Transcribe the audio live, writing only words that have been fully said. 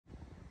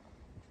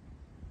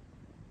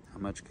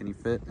much can you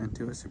fit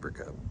into a Super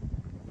Cub?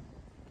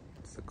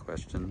 It's the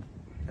question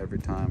every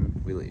time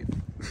we leave.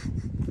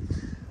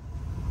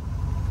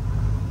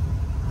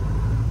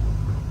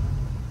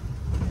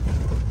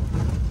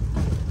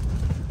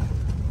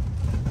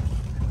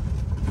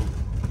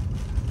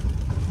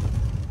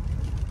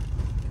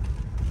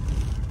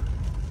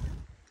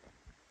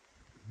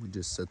 We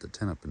just set the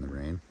tent up in the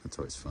rain. That's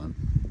always fun.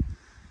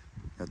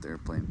 Got the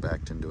airplane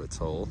backed into its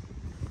hole.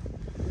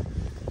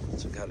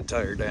 So got to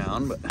tire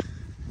down, but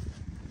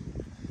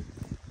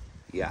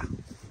yeah.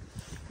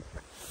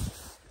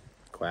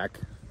 Quack.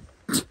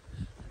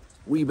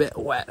 Wee bit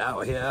wet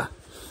out here.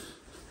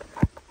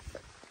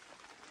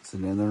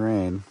 Sitting in the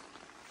rain.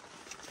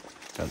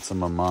 Got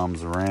some of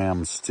Mom's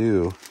ram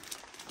stew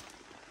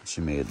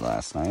she made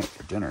last night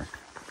for dinner.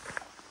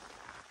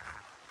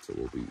 So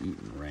we'll be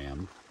eating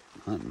ram,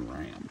 hunting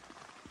ram,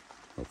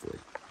 hopefully.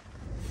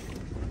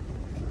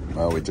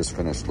 Well, we just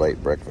finished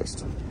late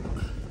breakfast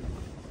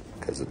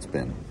because it's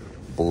been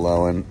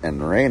blowing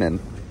and raining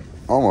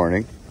all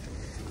morning.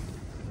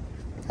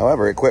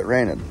 However, it quit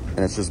raining and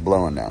it's just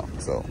blowing now,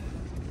 so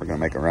we're gonna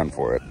make a run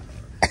for it.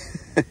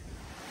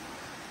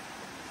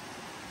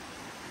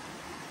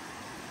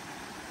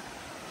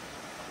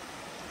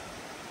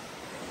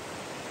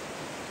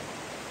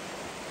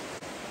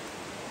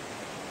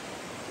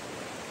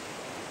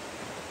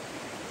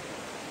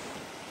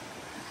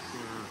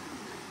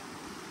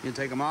 You gonna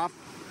take them off?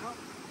 Nope.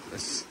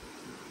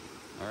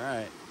 All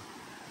right.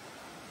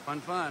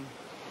 Fun.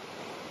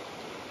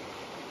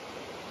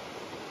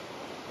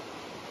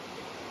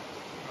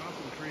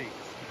 Crossing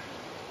creeks.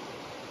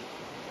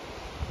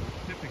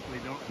 Typically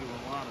don't do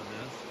a lot of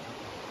this.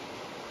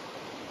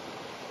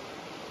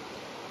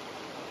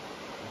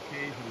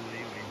 Occasionally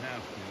we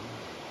have to.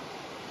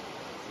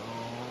 So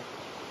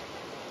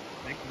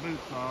take the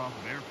boots off,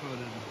 barefooted,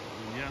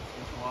 and yes,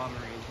 this water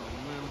is a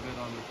little bit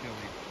on the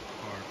chilly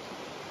part.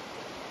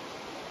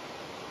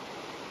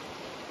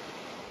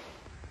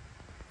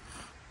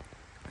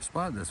 I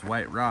spotted this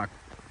white rock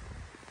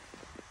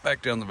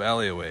back down the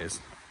valley a ways.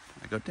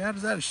 I go, Dad,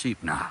 is that a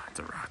sheep? Nah, it's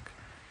a rock.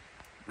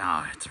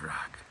 Nah, it's a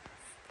rock.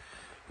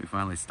 We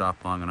finally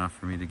stopped long enough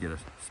for me to get a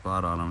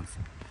spot on him. It's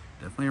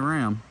definitely a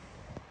ram.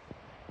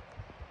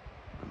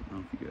 I don't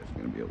know if you guys are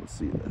going to be able to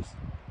see this.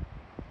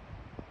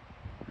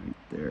 Right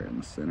there in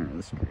the center of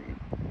the screen.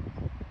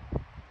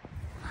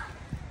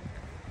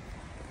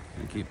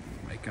 And keep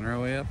making our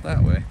way up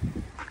that way.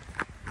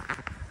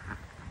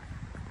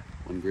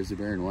 One grizzly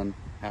bear and one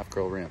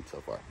half-curl ram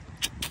so far.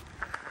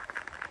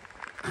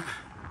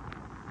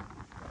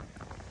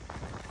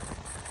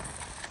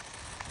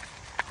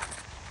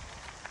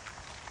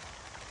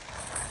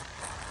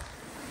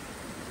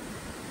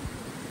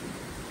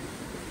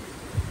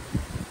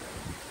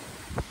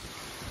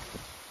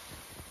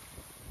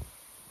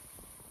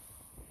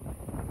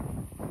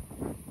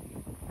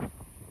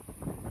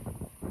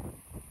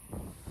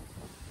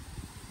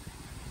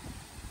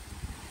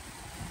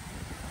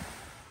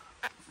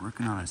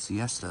 Working on a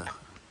siesta.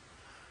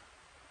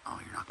 Oh,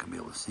 you're not gonna be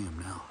able to see them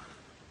now.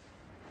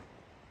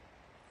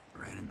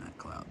 Right in that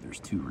cloud, there's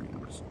two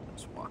rams.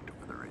 Just walked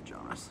over the ridge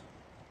on us.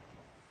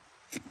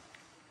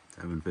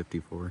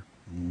 754.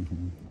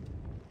 Mm-hmm.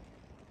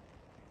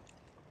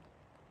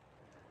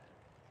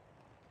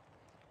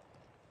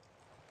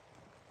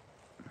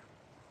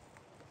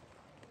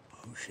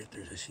 Oh shit,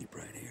 there's a sheep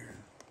right here.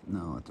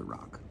 No, it's a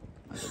rock.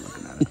 I've been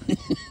looking at it.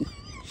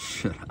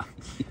 Shut up.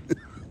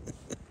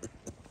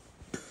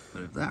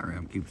 But if that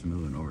ram keeps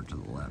moving over to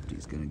the left,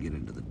 he's gonna get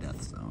into the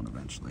death zone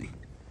eventually.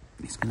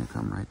 He's gonna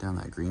come right down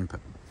that green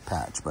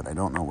patch, but I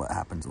don't know what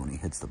happens when he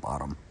hits the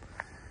bottom.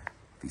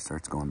 If he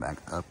starts going back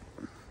up,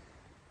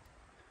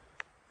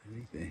 I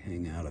think they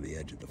hang out of the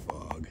edge of the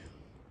fog.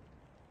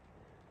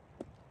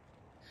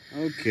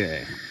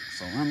 Okay,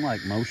 so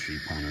unlike most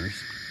sheep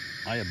hunters,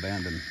 I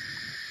abandoned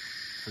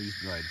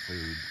freeze-dried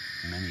food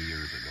many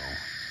years ago.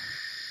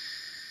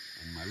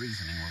 And my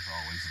reasoning was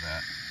always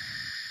that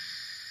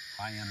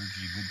high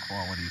energy, good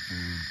quality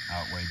food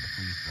outweighed the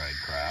freeze-dried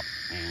crap.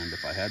 And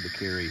if I had to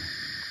carry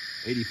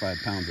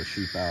 85 pounds of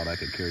sheep out, I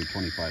could carry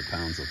 25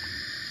 pounds of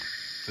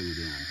food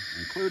in,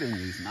 including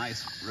these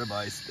nice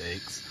ribeye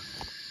steaks,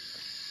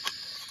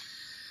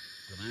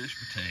 the mashed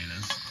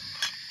potatoes,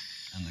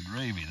 and the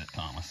gravy that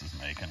Thomas is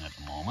making at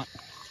the moment.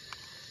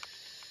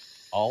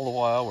 All the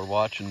while we're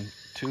watching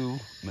two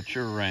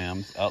mature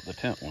rams out the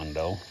tent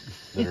window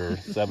that are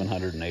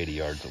 780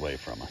 yards away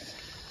from us.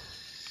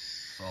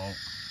 So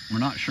we're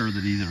not sure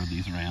that either of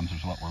these rams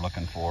is what we're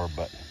looking for,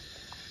 but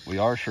we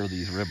are sure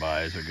these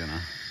ribeyes are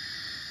gonna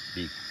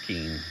be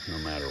keen no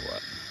matter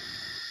what.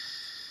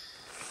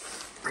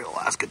 Real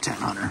Alaska tent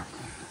hunter.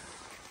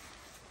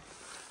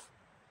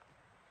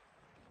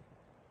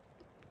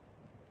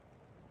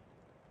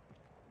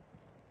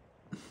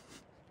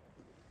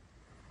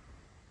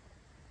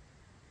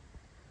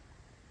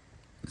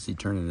 Is he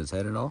turning his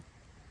head at all?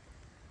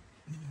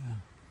 Yeah.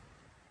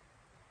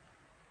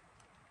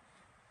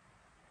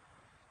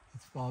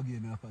 It's foggy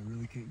enough. I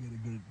really can't get a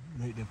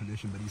great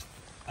definition, but he's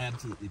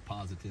absolutely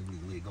positively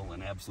legal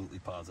and absolutely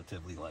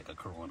positively like a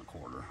curl and a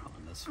quarter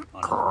on this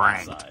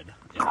side.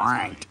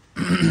 Yeah,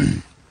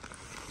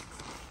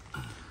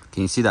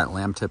 Can you see that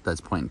lamb tip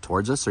that's pointing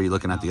towards us, or are you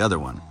looking at the other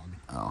one?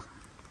 Oh.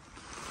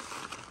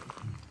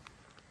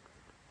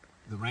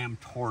 The ram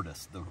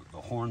tortoise, the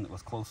horn that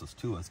was closest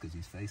to us, because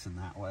he's facing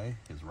that way,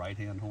 his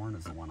right-hand horn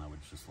is the one I was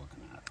just looking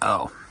at.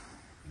 Oh.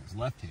 His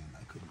left hand,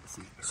 I couldn't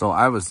see. So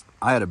I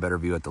had a better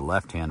view at the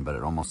left hand, but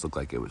it almost looked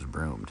like it was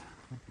broomed.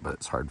 But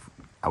it's hard.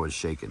 I was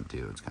shaking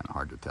too. It's kind of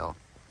hard to tell.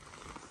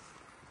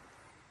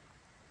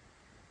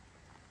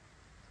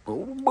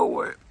 Oh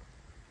boy.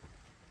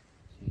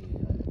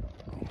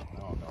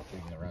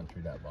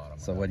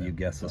 So what do you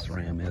guess this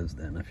ram is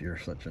then, if you're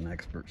such an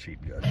expert sheep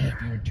judge?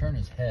 If you would turn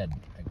his head,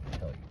 I could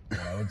tell you. But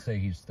I would say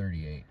he's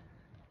 38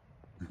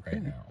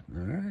 right now.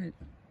 All right.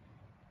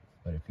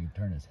 But if you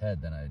turn his head,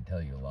 then I'd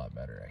tell you a lot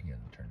better. He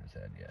hasn't turned his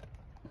head yet.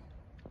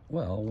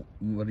 Well,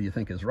 what do you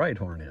think his right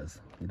horn is?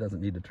 He doesn't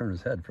need to turn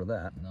his head for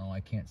that. No, I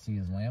can't see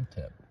his lamb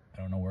tip.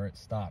 I don't know where it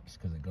stops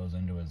because it goes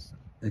into his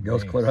It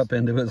goes clear up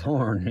into his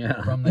horn,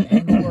 yeah. From the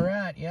angle we're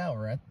at,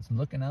 it's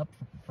looking up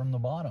from the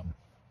bottom.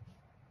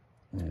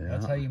 Yeah.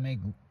 That's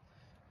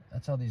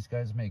how these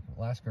guys make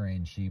Alaska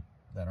range sheep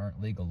that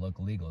aren't legal look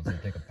legal, is they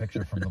take a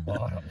picture from the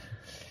bottom.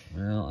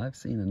 Well, I've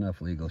seen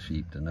enough legal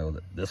sheep to know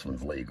that this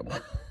one's legal.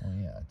 Oh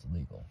yeah, it's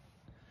legal.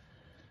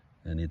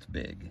 And it's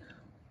big.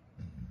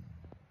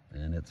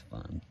 And it's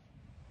fun.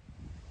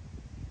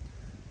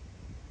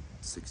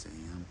 6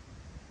 a.m.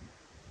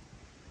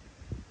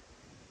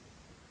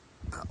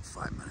 About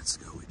 5 minutes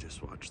ago, we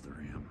just watched the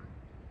ram.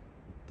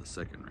 The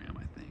second ram,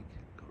 I think,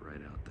 go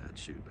right out that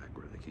chute back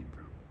where they came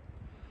from.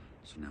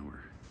 So now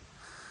we're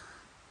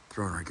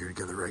throwing our gear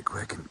together right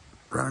quick and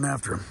running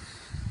after him.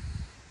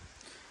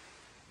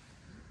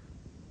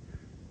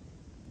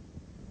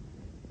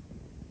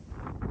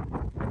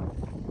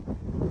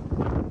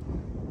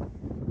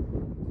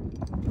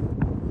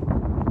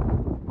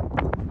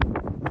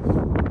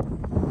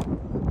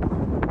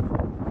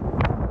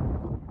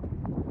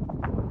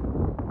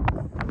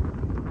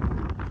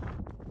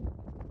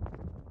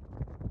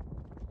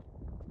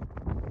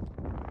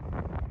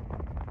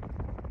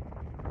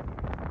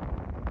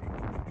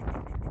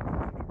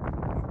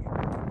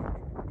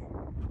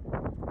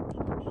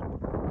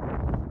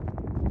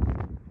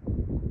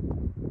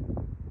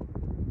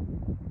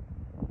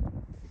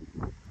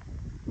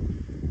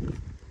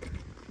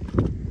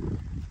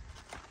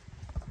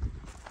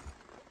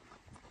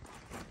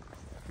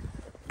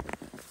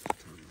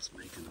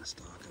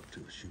 Stock up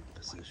to a shooting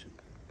position.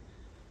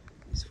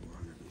 He's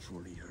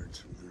 440 yards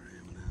from the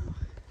ram now.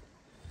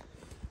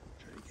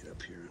 Try to get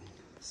up here and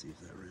see if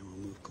that ram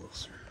will move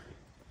closer.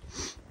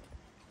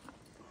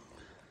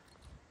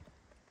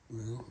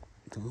 Well,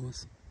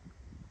 Thomas,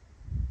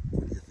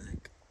 what do you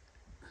think?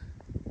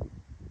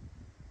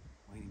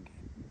 Waiting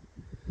game.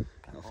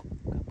 Got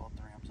both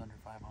the rams under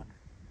 500.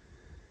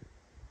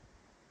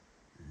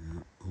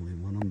 Yeah, only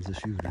one of them's a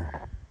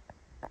shooter.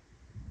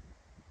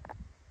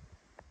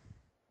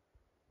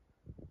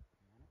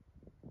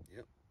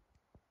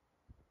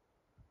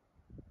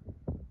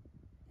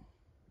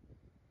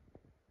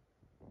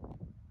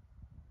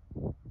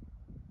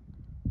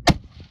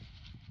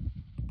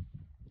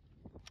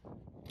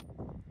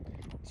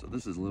 So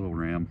this is little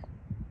ram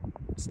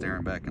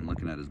staring back and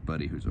looking at his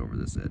buddy who's over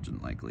this edge and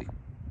likely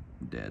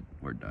dead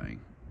or dying.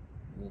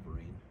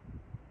 Wolverine.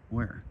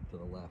 Where? To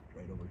the left,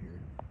 right over here.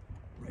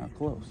 How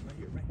close? Right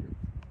here, right here.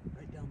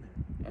 Right down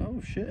there.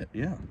 Oh shit,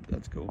 yeah,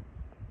 that's cool.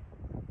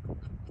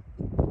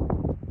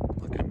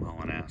 Look at him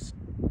hauling ass.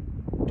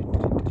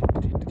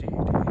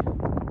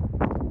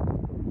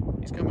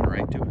 He's coming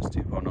right to us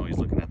too. Oh no, he's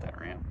looking at that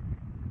ram.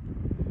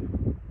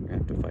 We're gonna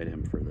have to fight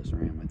him for this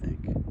ram, I think.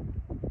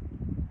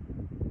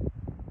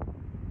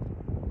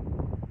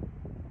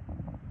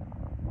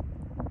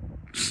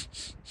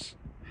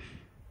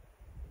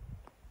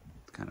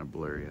 Kind of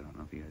blurry. I don't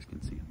know if you guys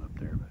can see him up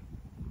there, but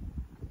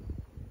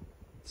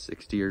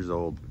 60 years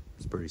old.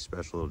 It's pretty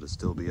special to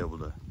still be able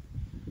to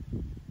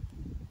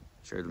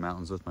share the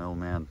mountains with my old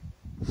man.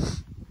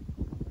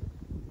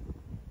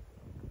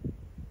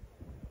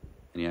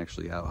 And he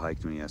actually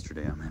out-hiked me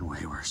yesterday. I'm in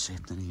way worse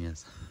shape than he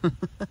is.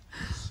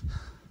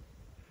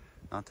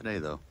 Not today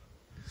though.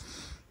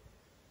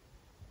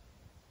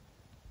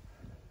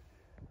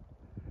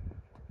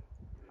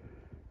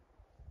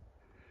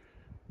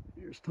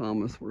 Here's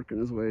Thomas working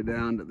his way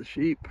down to the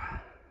sheep.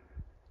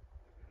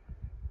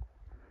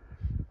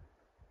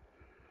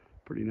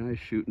 Pretty nice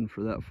shooting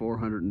for that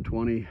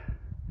 420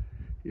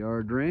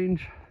 yard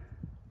range.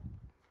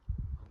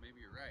 Well, maybe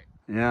you're right.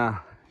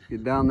 Yeah,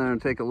 get down there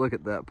and take a look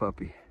at that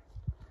puppy.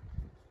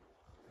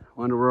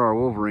 Wonder where our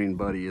Wolverine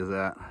buddy is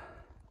at.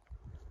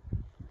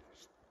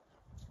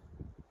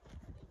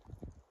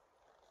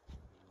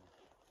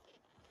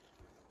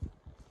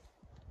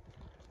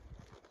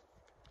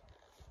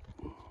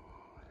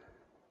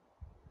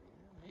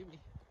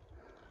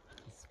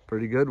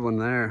 Pretty good one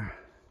there.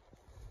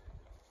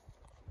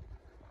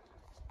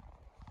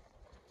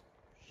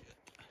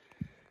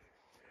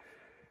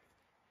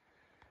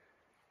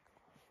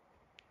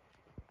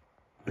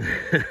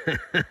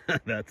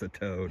 That's a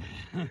toad.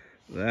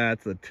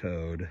 That's a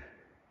toad.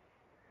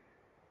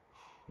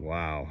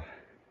 Wow.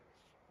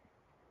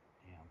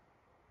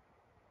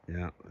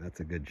 Yeah, that's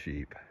a good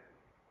sheep.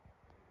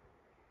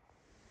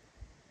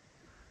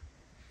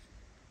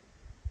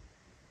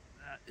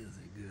 That is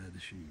a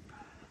good sheep.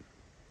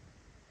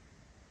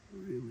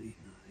 Really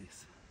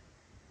nice.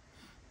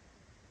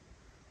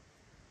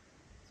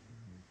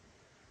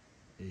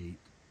 8, 9,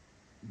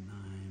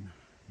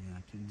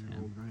 yeah,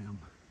 10-year-old ram.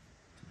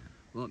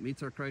 Well, it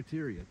meets our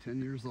criteria.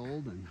 10 years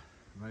old and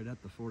right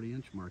at the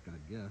 40-inch mark, I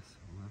guess.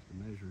 We'll have to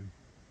measure him.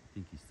 I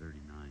think he's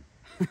 39.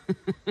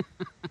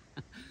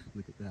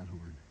 Look at that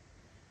horn.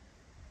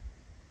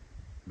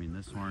 I mean,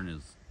 this horn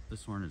is a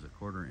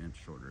 1/4 inch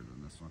shorter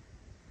than this one,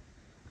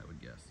 I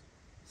would guess.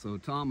 So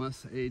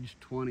Thomas, age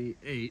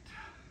 28,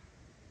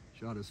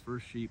 shot his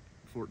first sheep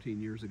 14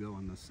 years ago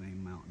on the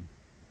same mountain.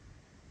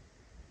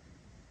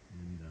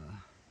 And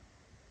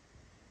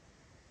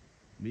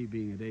me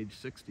being at age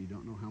 60,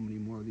 don't know how many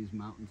more of these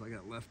mountains I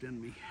got left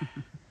in me.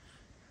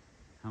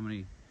 How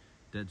many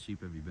dead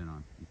sheep have you been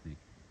on, you think?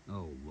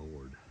 Oh,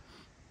 Lord.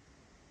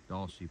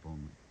 All sheep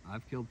only.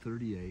 I've killed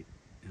 38,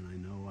 and I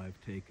know I've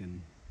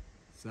taken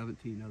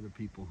 17 other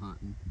people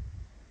hunting,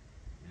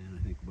 and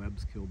I think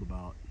Webb's killed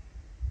about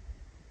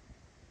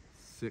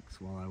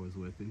 6 while I was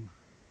with him.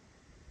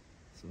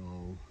 So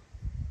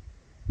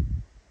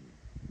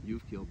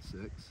you've killed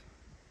 6,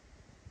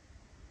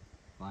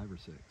 5 or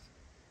 6. I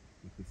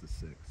think this is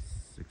 6.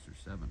 6 or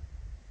 7.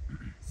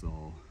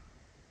 So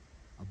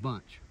a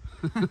bunch.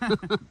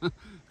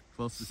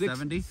 Close to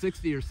 70?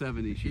 60 or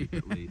 70 sheep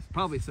at least.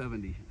 Probably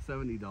 70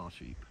 doll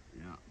sheep.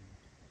 Yeah.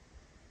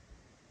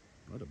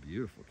 What a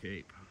beautiful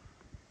cape.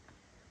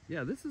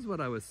 Yeah, this is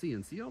what I was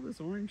seeing. See all this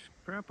orange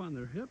crap on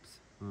their hips?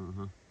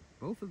 Uh-huh.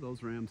 Both of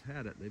those rams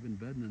had it. They've been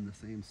bedding in the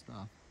same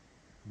stuff.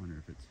 I wonder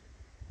if it's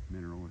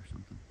mineral or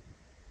something.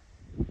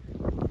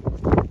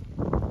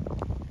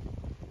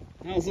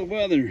 How's the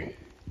weather?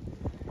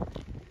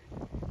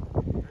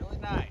 Really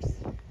nice.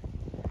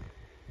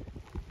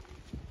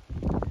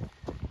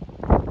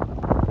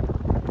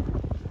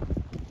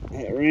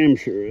 That ram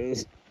sure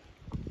is.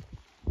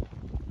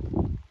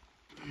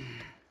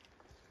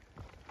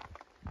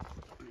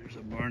 There's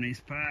a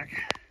Barney's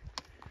pack.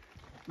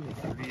 A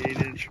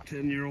 38-inch,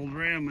 10-year-old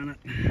ram in it.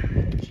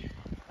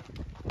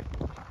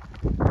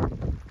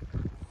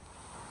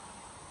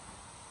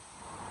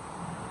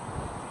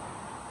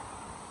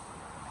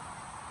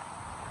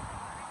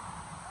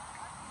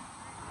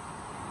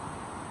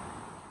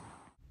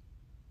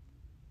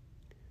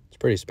 It's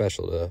pretty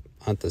special to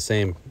hunt the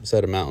same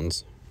set of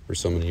mountains for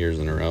so many years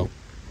in a row.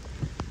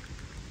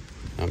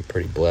 I'm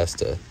pretty blessed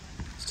to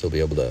still be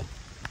able to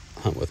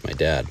hunt with my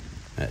dad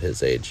at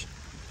his age.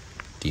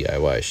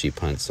 DIY sheep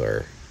hunts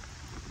are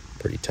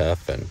pretty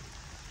tough, and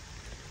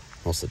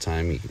most of the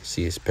time you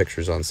see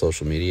pictures on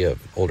social media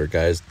of older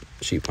guys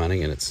sheep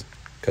hunting, and it's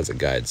because the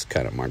guides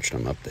kind of marching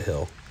them up the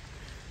hill.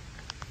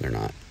 They're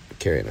not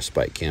carrying a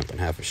spike camp and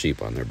half a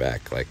sheep on their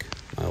back like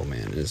my old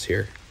man is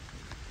here.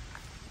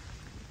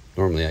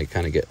 Normally I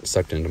kind of get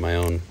sucked into my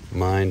own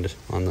mind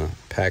on the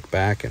pack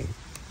back and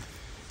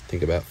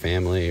think about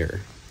family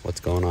or what's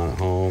going on at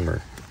home,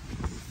 or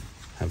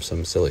have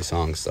some silly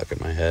song stuck in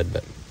my head.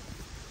 But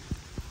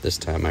this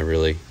time I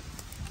really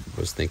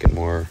was thinking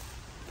more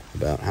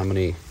about how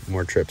many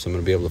more trips I'm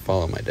going to be able to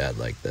follow my dad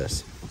like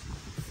this.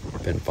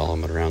 I've been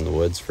following him around the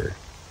woods for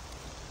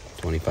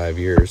 25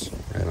 years,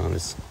 right on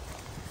his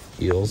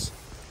heels.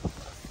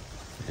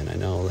 And I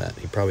know that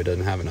he probably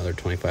doesn't have another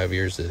 25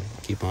 years to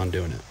keep on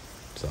doing it.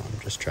 So I'm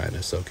just trying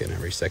to soak in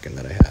every second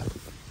that I have.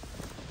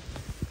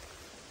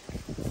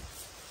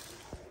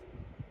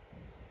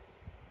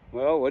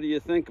 Well, what do you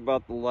think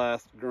about the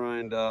last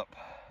grind up?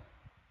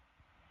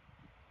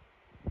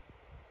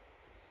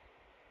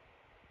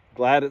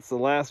 Glad it's the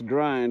last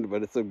grind,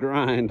 but it's a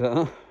grind,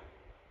 huh?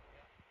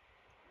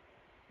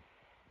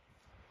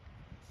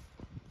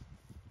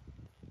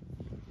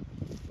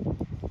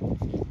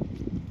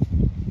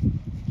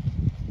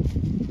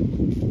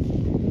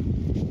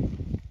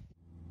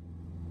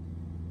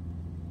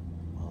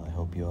 Well, I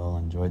hope you all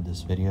enjoyed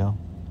this video,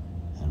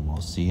 and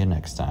we'll see you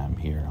next time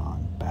here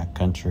on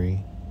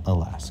Backcountry,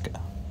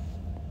 Alaska.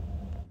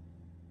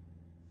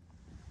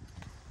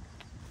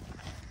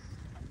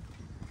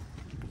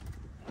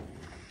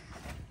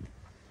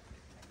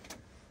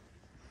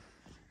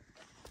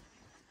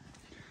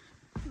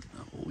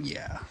 Oh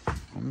yeah,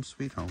 home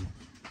sweet home.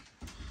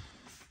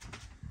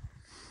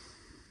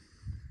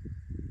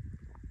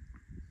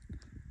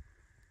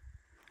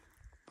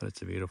 But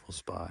it's a beautiful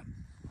spot.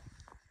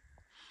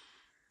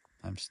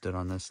 I've stood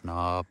on this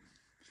knob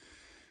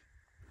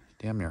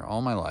damn near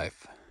all my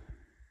life.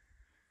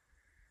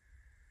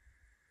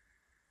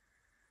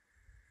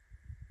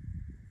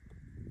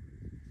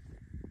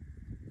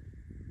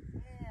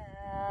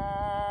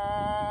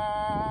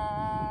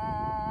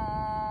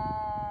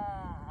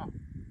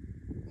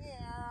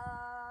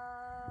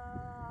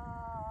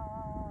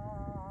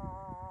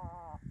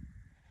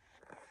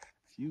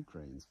 Few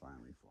cranes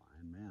finally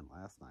flying. Man,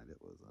 last night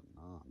it was a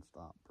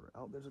non-stop.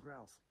 Oh, there's a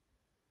grouse.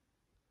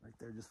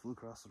 there just flew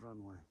across the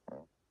runway.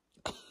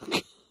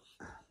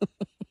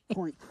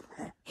 Point.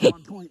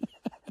 On point.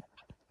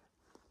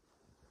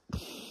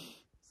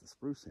 It's a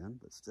spruce hen,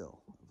 but still,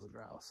 it was a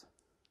grouse.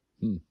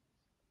 Hmm.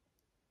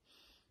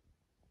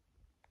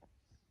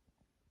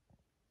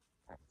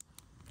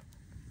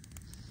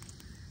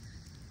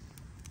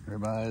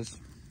 Ribeyes,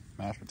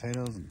 mashed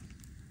potatoes, and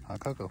hot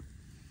cocoa.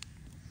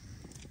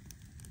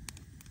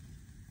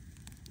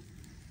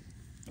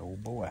 Oh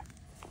boy.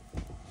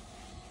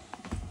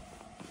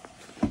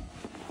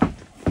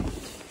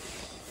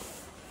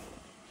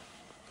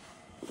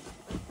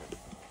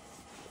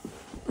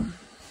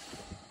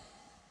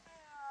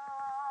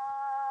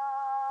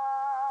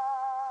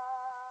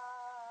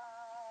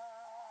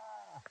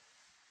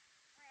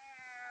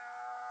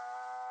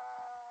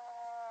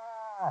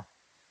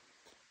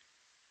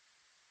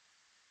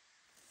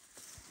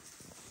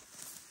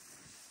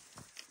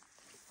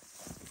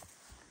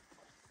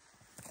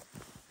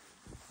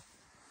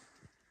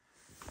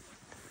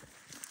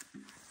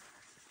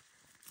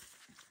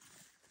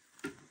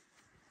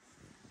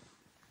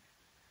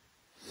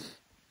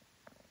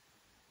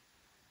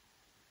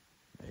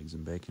 Eggs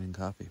and bacon and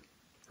coffee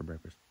for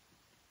breakfast.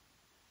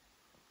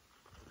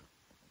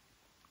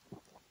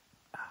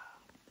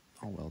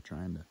 All while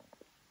trying to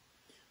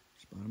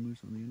spot a moose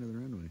on the end of the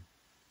runway.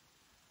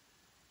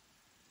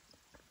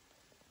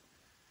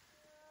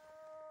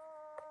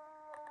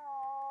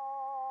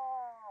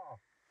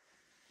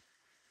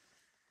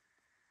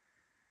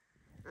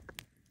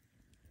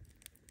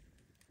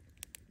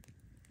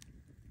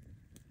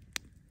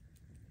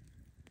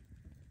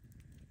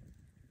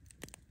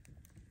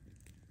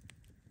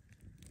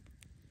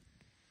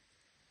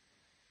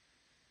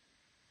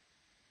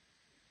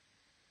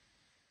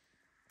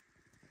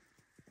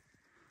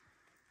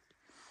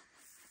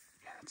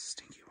 Yeah, that's a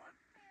stinky one.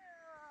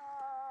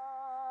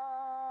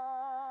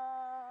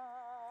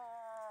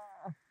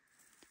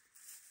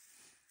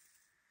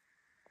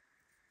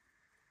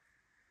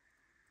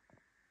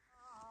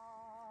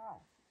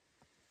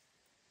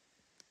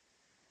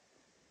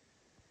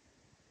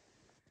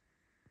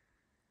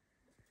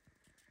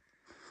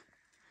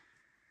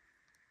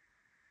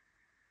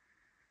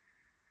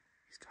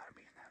 He's got to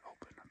be in that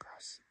open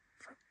across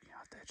from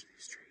at the edge of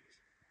these trees.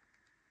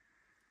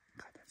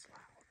 God, that's loud.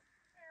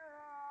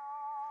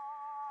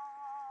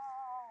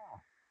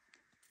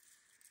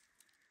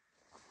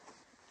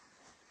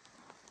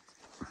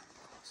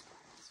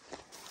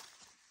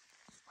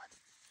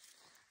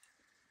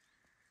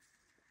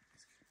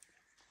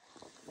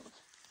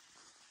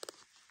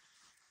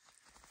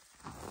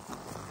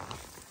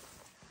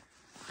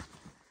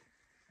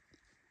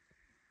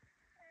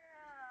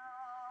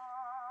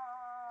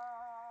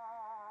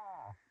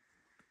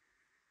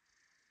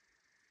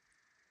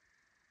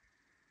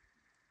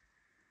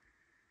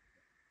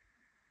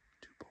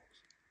 Two bulls.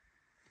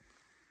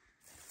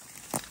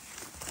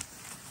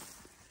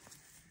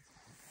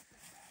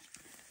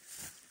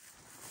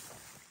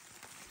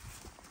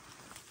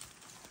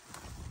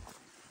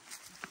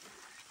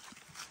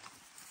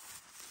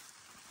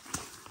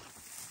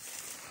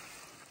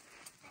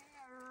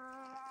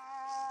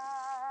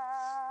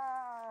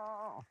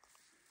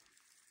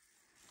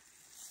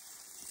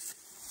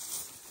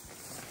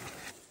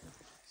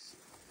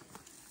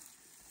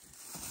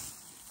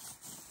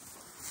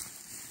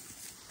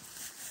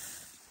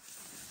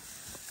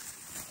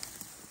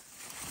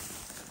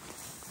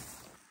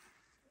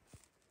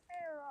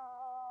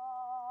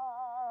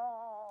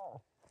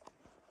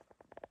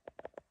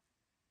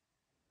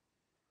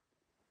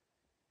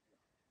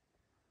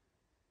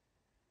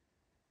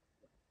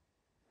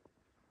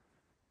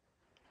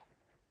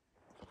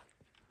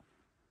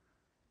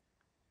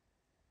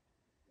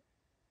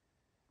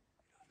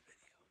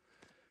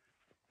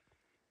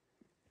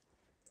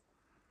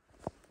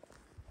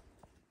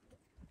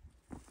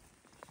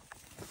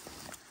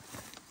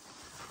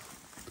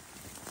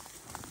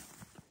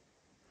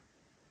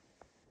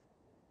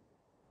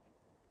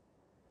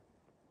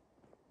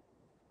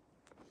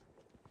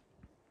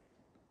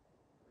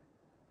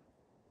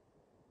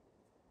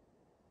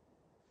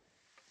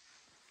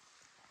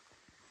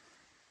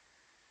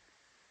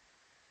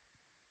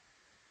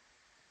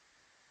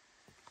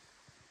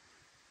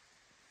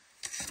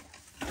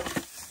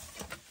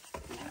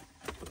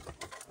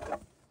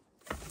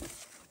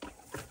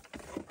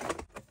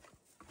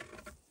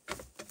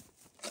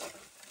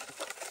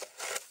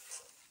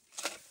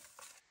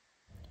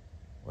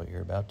 What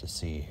you're about to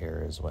see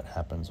here is what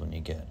happens when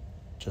you get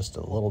just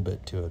a little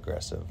bit too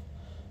aggressive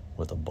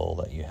with a bull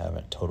that you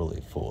haven't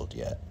totally fooled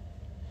yet.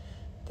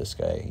 This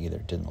guy either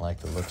didn't like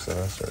the looks of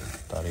us or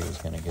thought he was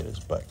going to get his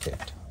butt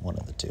kicked. One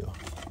of the two.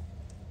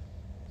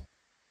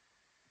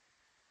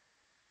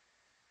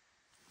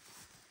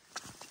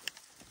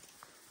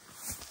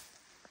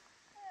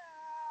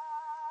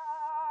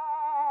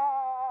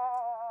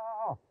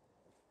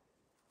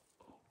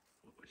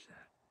 What was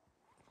that?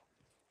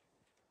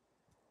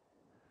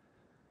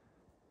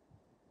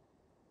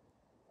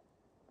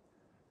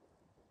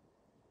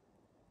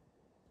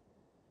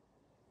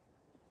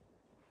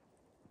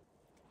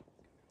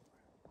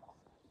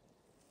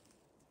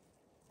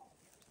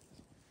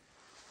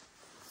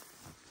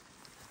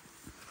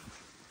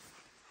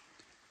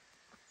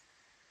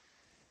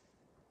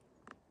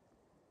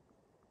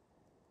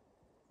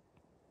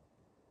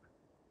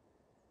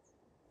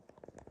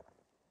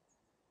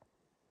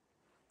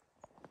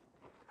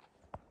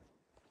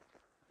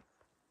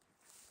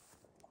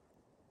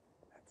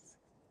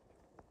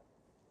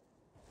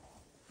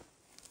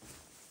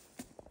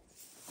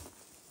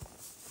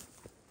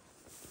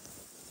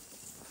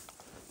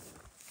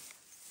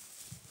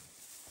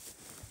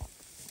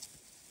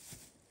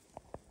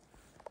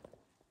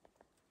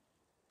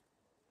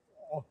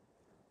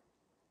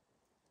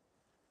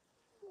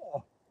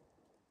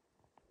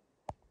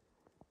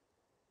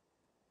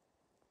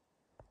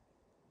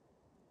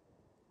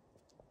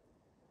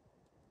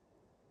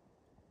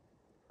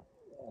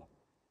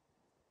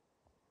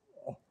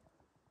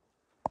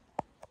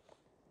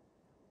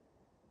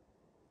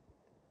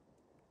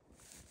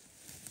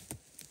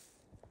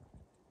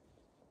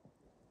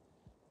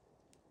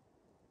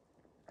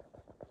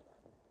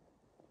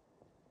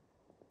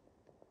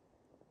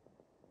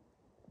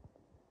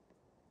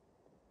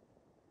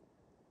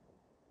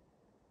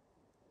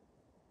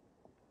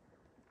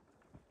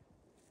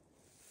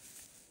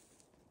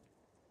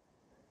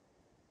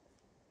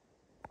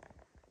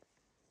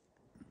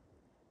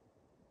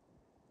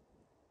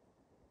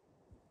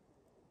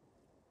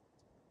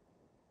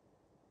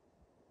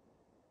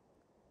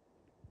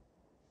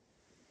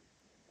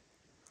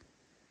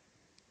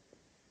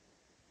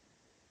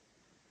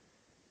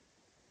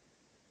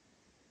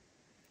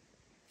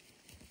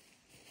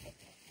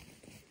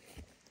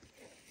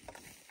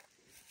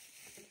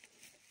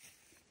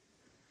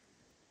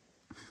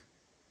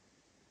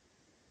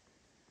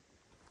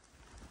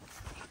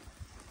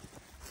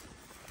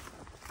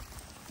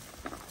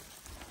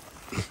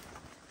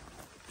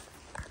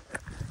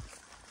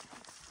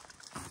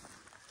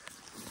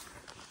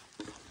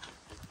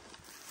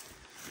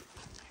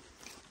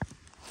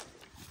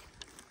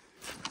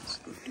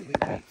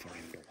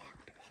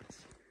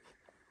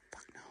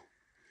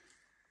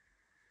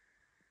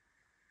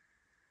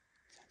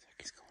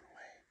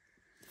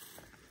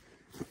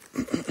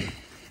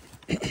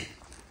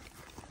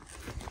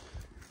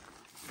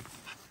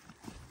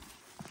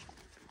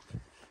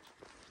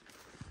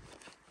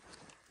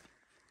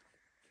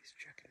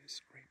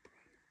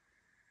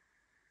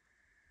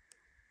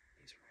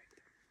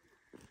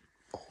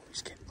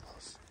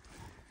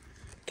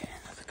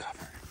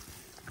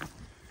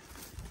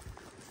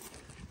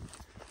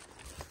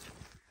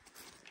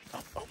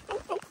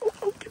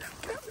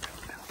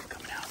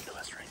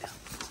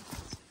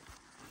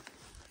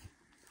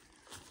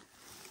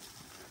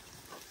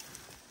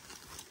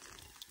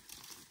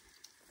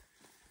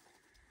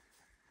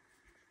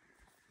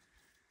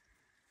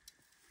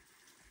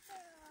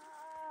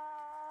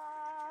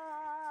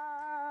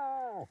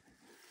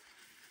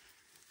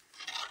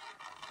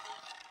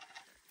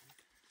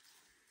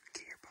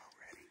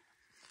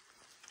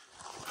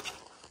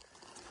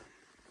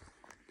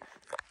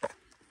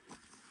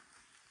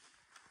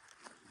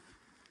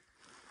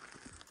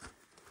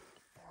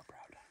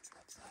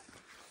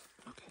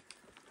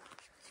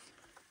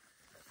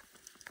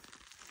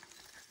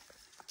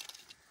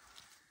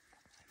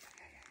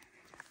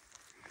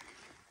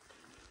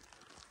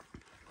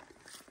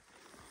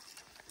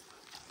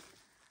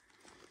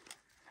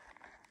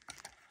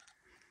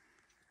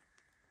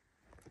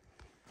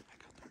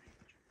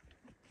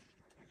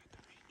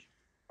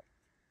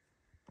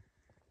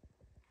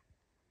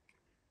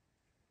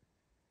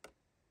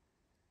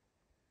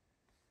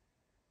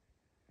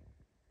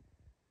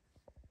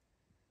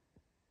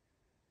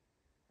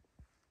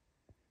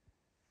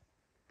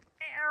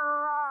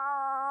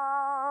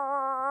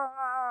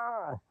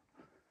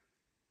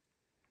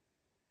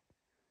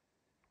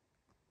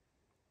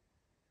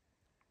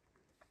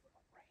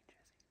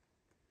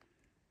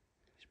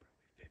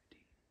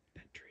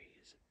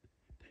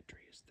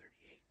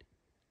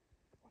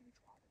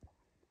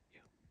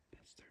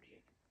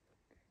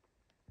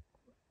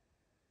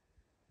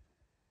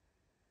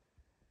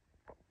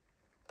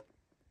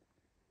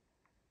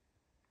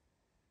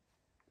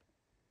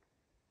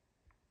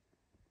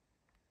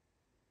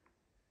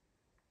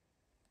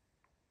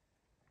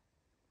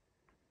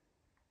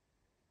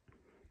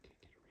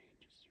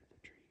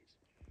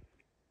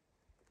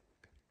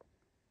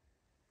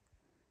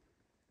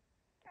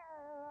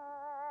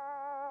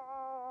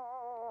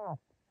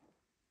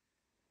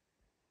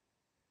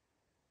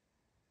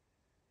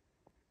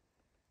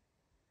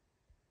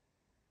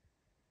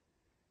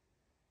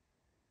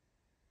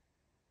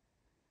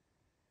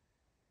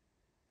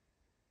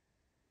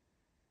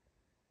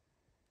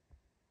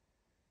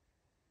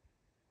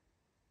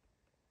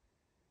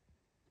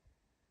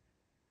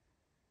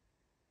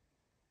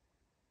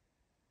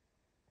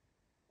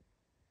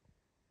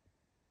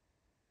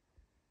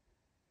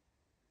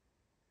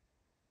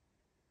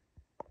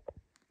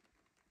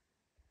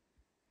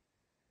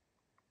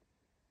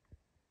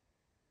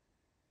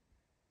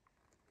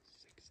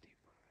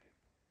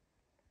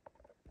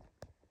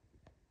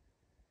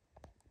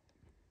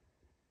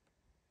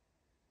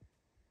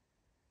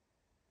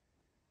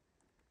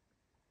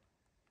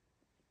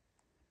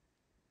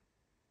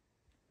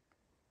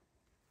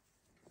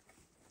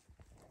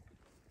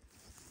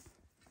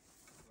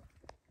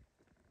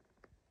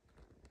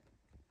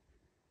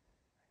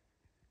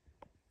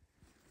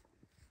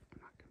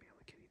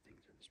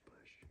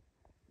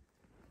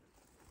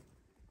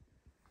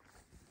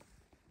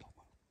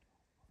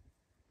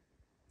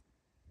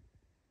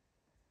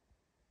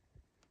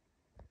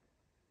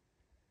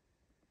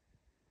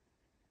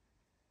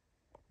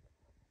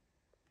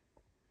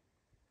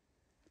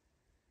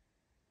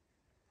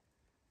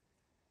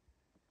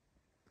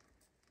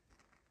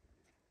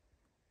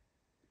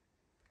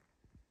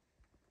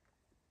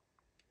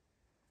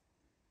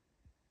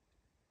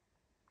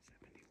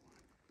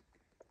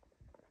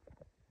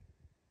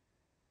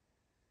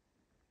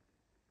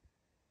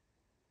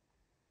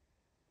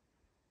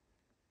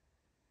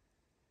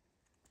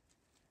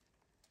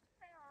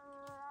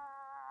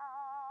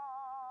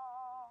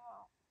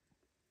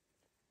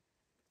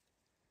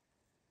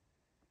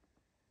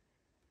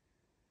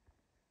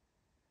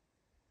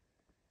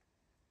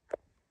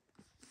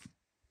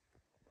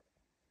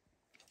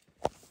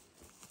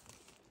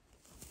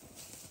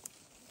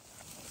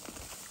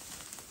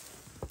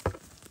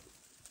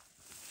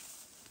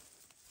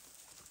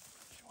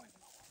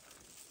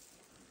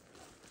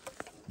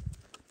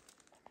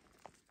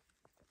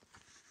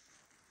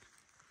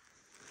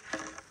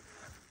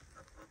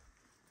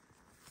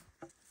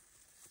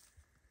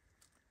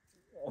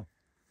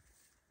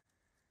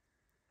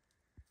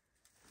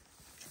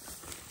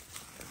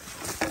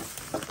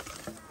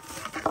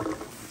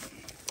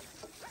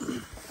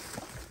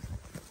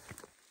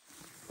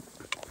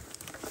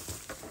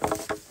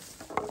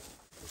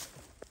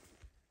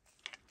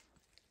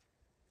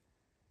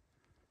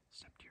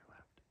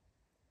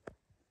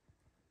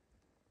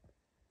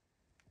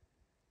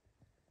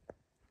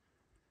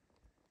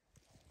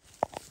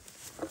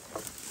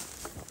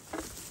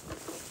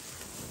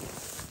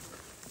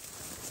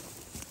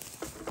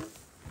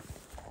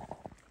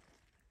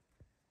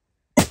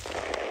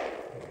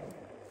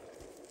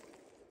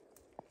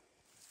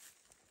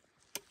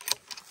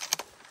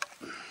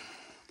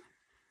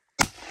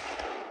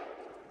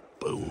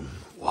 Boom.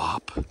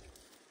 Whop.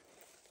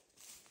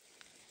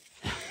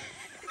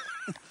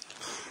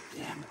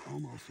 Damn it,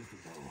 almost with the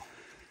bow.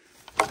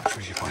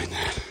 Where'd you find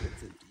that?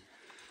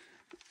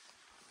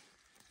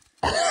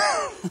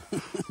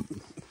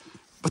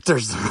 But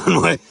there's the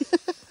runway.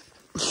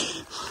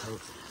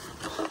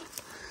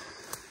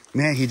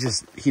 Man,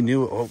 he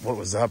knew what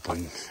was up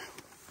when.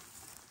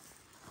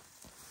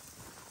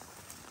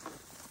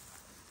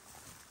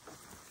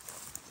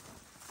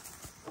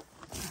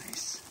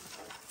 Nice.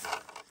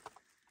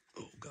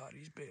 Oh God,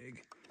 he's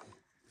big.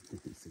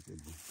 It's a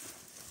good one.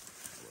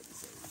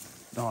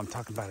 No, I'm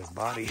talking about his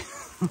body.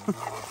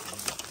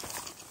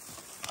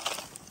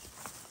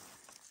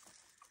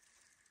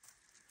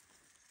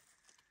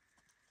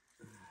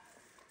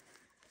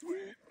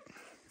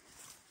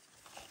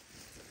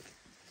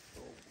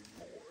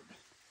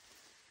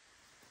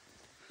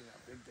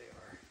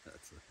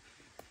 That's a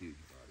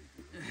huge body.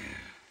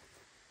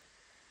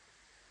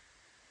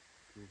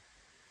 Cool.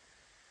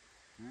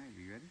 All right,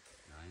 you ready?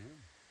 I am.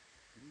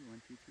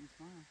 1, 2, 3,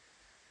 smile.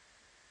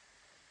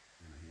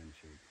 And a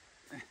handshake.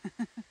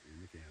 In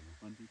the camera.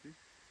 1, 2, 3.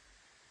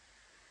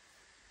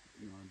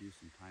 You want to do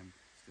some time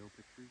still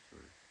pictures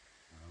or?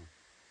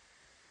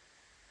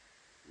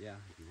 Yeah,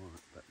 if you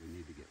want, but we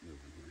need to get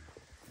moving here.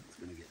 It's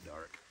gonna get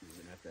dark. We're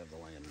gonna have to have the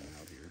lantern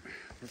out here.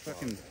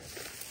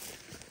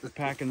 We're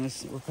packing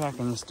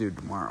this dude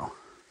tomorrow.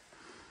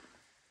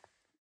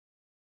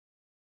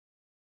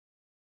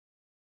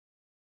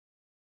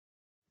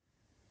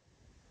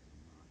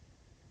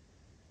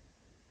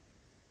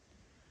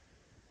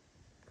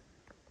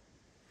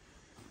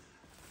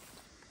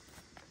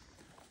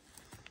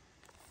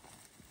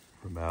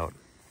 We're about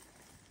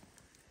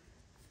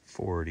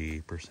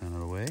 40% of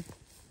the way.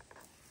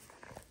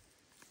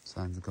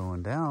 Sun's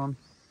going down.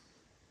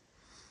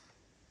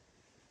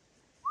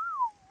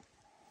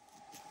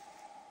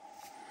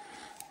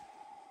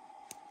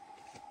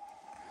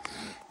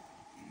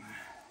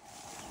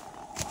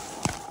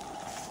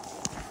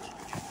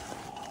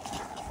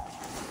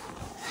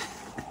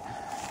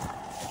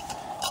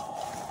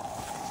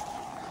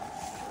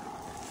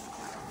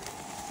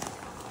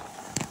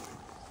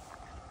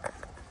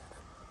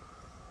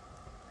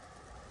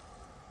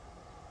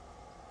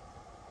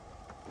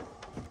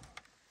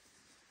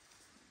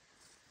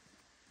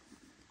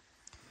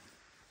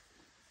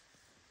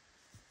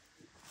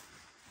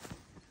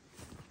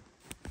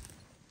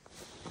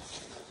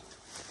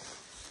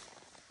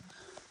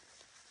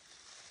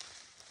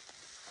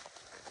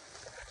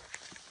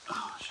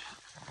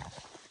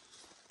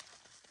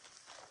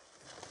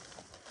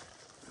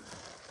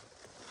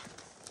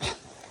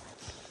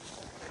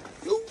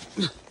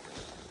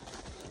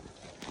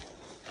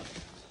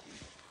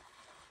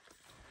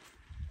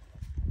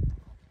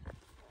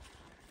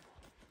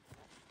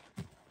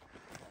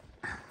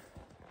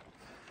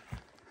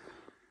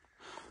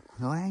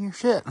 Go hang your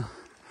shit. Well,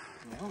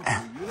 you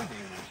hang that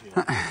shit.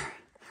 So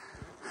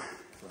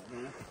I'm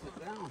gonna have to sit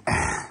down.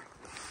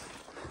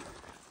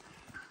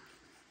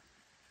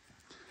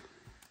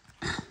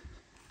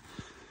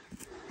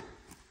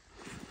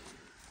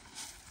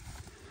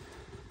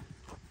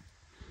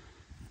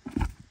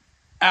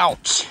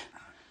 Ouch.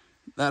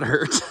 That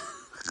hurt.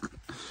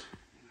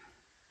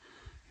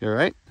 You all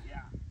right?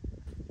 Yeah.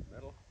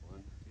 Middle.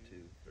 1, 2,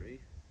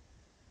 3.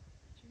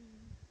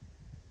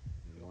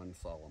 And one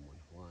solemn one.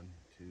 1,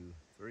 2,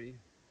 3.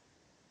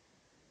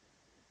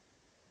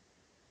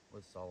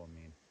 What's solemn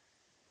mean?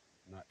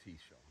 Not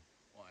T-show.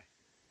 Why?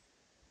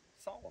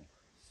 Solemn.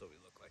 So we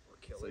look like we're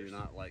So killers. you're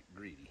not like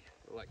greedy.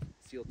 We're like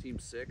SEAL Team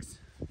 6.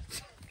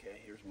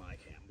 Okay, here's my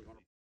camera.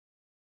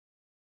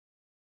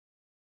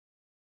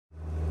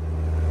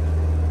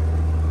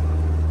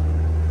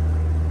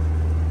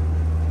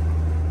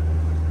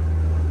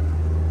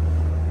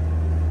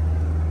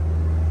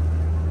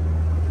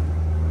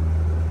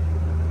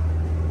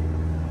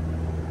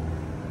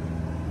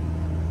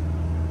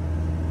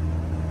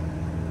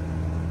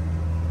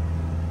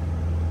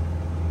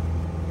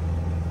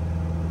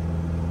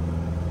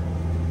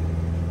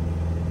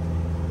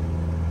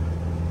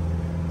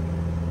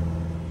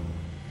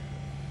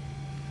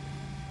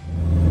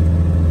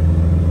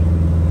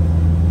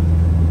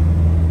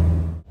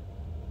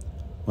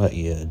 What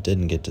you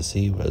didn't get to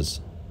see was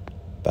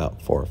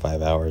about 4 or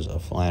 5 hours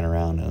of flying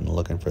around and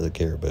looking for the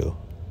caribou.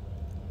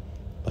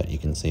 But you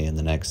can see in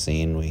the next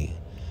scene, we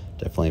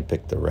definitely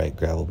picked the right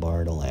gravel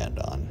bar to land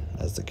on,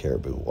 as the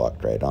caribou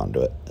walked right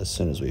onto it as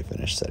soon as we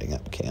finished setting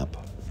up camp.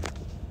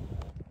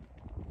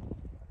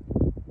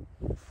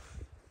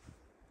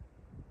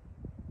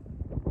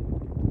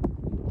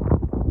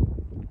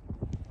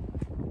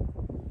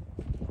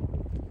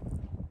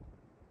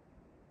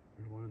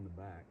 There's one in the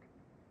back.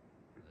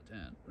 The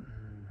tent.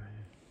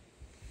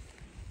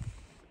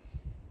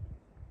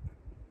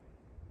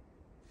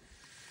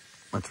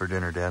 What's for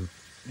dinner, Dad?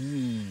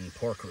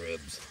 Pork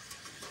ribs.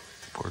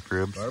 Pork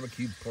ribs?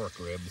 Barbecued pork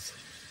ribs.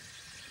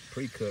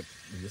 Pre-cooked.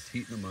 We're just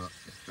heating them up.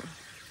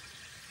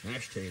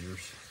 Mashed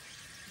taters.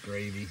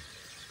 Gravy.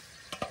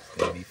 It's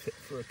gonna be fit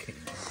for a king.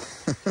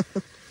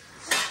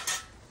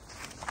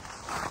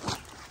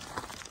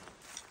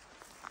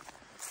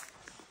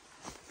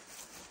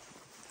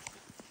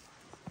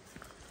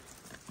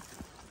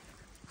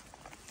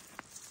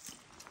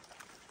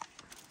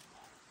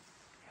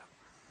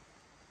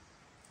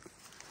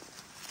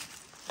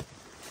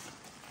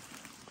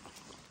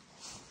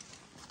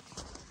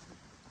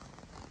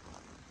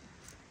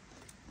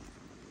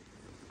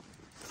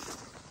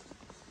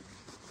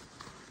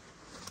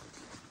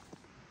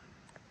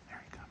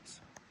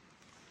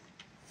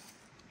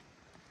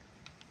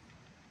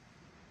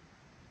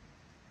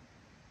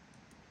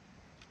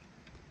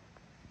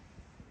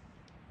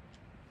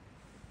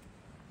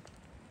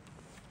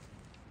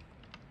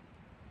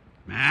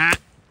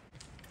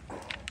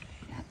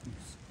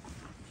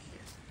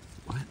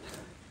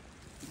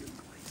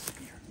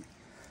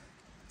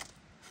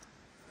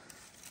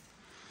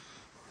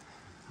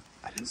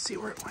 Didn't see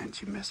where it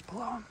went. You missed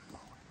below him.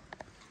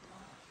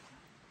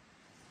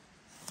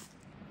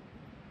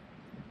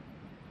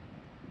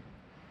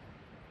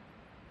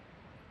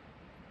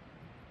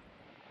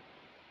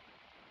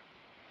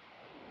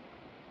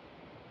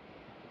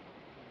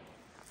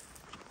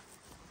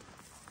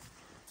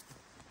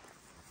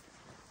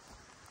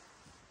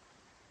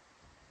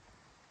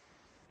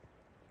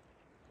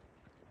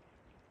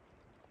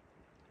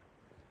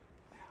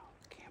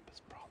 Camp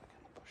is probably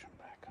going to push him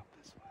back up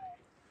this way.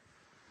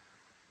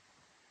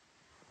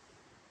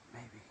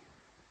 Maybe.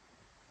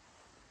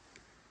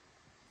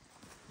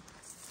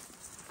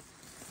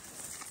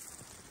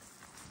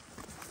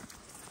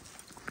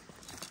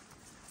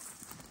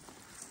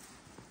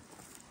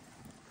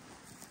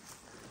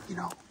 You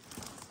know,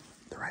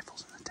 the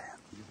rifle's in the tent.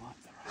 You want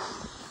the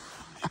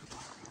rifle?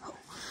 Oh.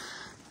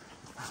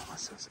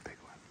 Unless it was a big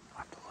one. I'll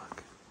have to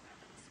look.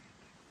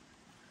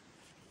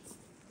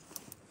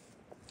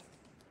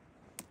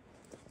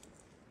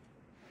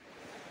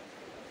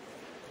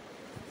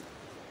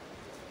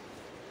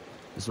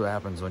 This is what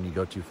happens when you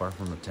go too far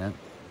from the tent,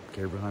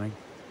 caribou hunting.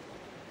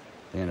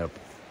 You end up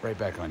right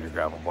back on your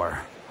gravel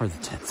bar where the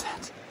tent's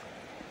at.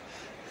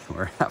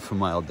 We're half a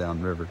mile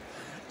downriver,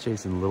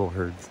 chasing little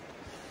herds.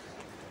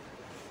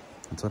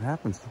 That's what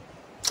happens.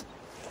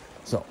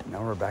 So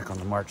now we're back on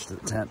the march to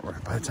the tent, where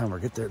by the time we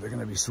get there, they're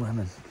gonna be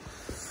swimming.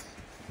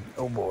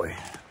 Oh boy.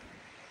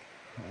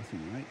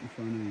 Passing right in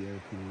front of the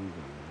airplane,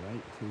 going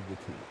right to the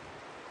tent.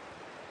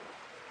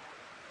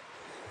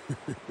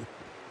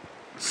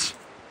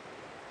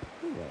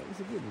 Oh, that was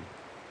a good one.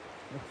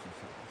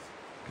 Exercise.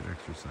 Good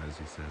exercise,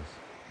 he says.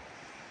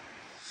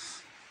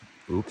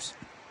 Oops.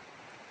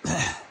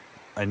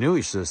 I knew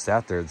he should have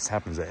sat there. This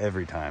happens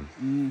every time.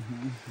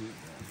 Mm-hmm.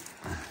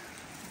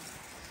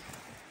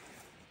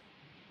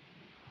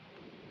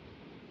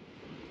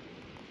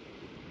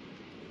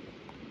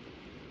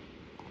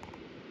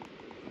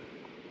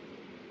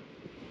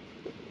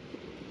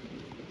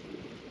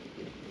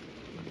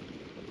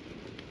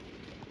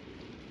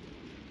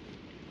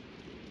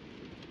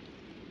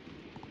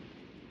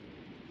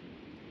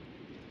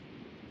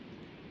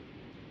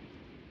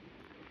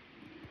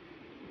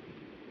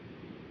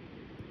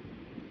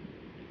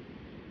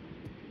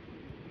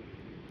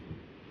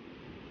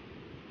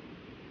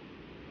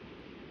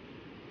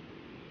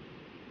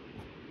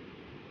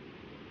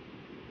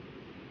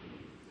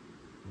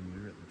 When we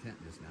were at the tent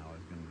just now, I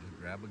was going to just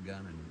grab a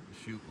gun and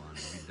shoot one and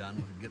be done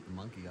with get the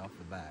monkey off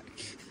the back.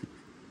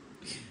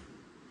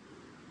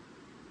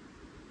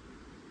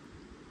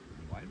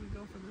 Why did we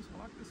go for this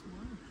walk this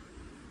morning?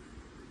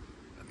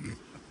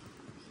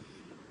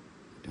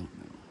 Don't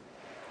know.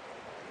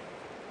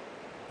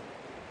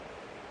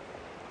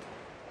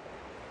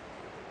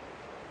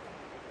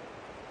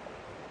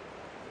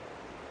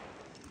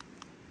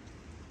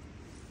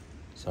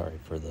 Sorry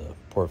for the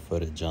poor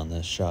footage on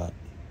this shot.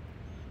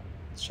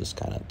 It's just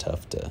kind of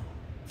tough to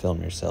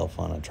film yourself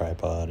on a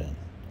tripod and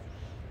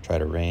try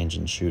to range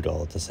and shoot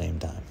all at the same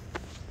time.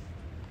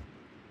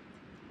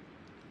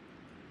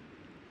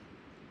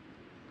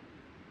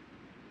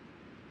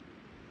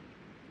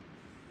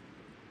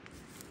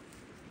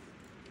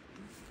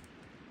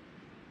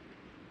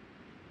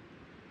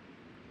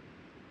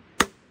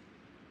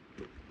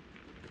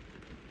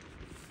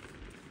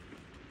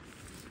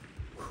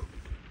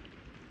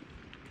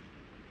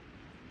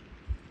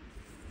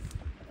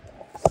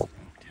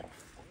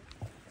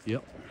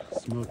 Yep,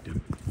 smoked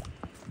him.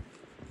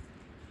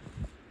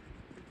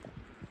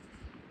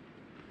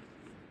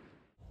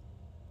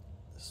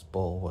 This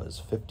bull was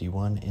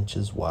 51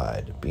 inches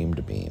wide, beam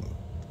to beam.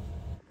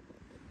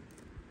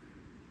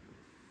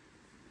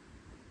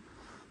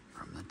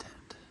 From the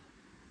tent.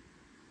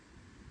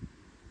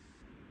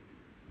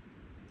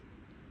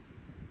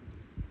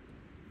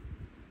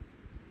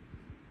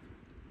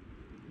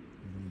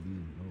 Maybe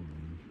in bow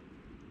range.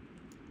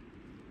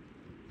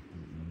 I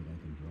don't know that I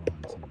can draw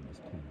on some of this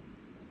tent.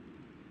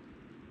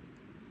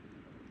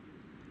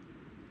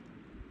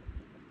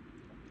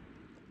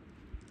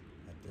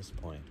 At this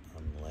point,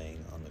 I'm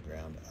laying on the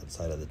ground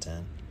outside of the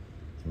tent,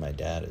 and my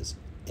dad is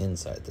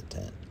inside the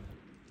tent.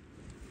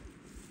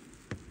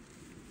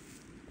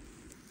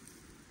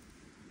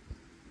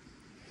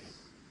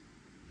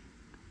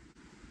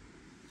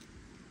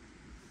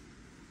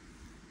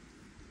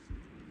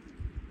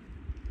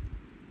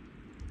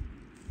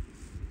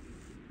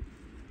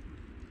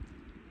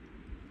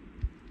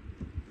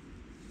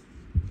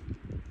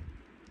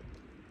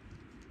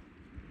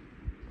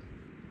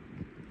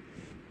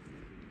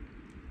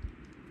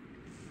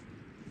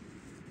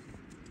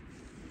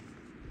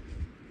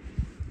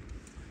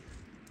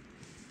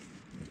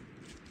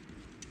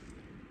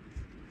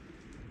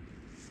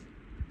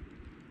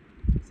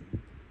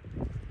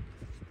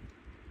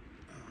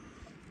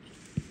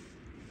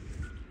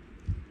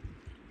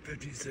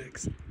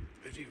 $56,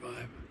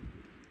 $55.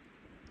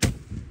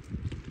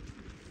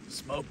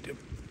 Smoked him.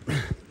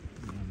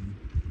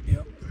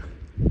 Yep.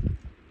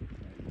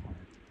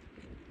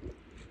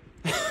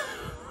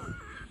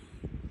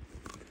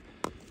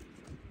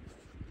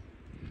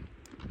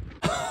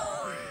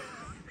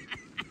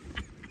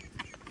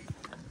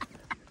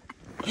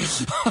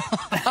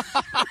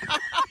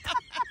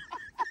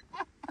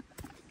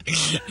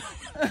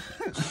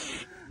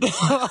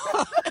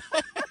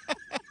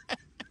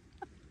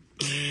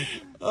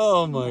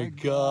 Oh my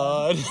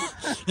God.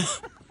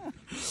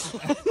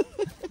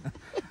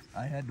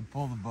 I had to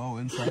pull the bow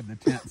inside the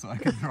tent so I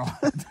could draw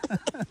it.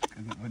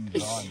 Because it wouldn't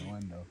draw in the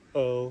window.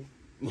 Oh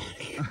my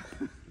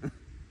God.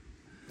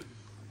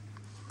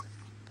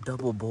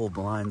 Double bull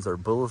blinds are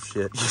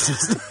bullshit. You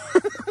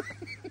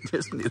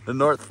just need a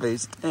North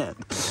Face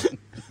tent.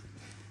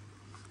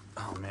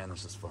 Oh man,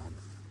 this is fun.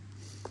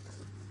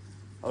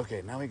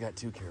 Okay, now we got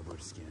 2 caribou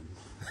to skin.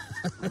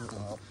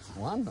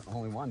 Well,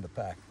 only one to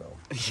pack though.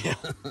 Yeah.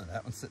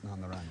 That one's sitting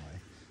on the runway.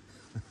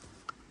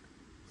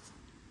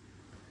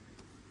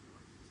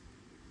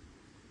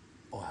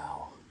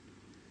 Wow.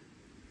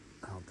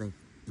 I don't think,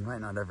 you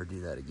might not ever do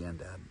that again,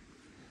 Dad.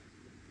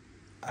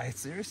 I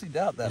seriously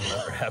doubt that'll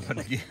ever happen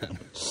again.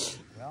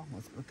 Well,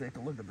 let's go take a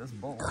look at this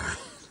bull.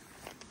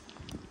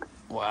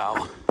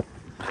 Wow.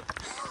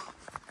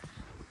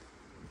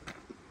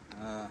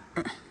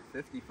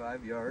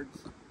 55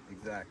 yards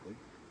exactly,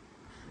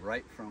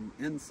 right from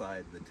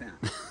inside the tent.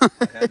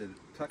 I had to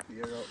tuck the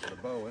arrow, the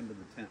bow into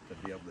the tent to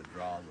be able to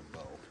draw the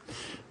bow.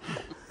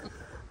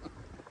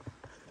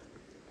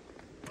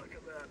 Look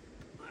at that.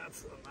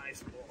 That's a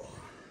nice bull.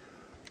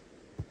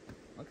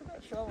 Look at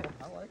that shovel.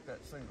 I like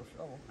that single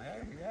shovel.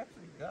 He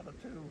actually got a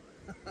 2.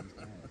 He's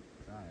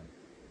trying.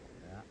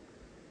 Yeah.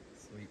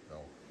 Sweet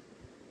though.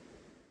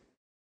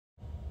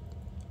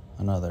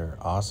 Another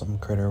awesome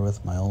critter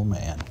with my old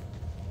man.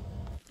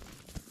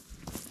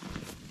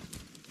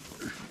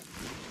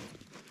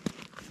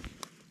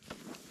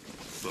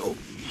 So.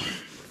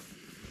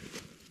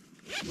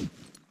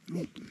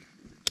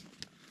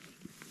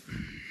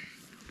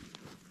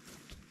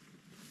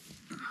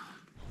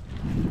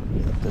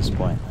 At this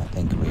point, I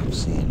think we've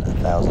seen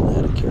 1,000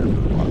 head of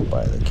caribou walk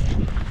by the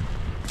camp.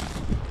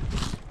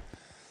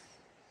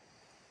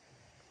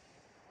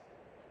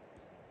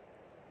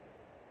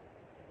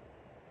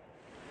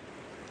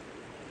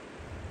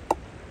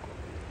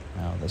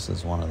 Now, this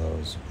is one of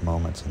those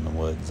moments in the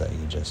woods that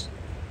you just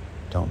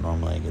don't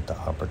normally get the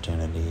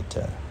opportunity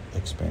to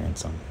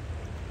experience them.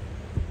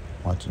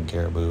 Watching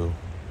caribou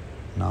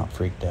not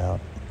freaked out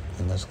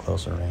in this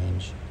closer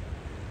range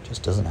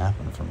just doesn't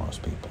happen for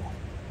most people.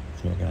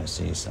 And you're going to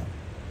see some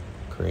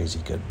crazy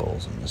good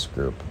bulls in this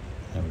group.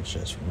 It was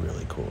just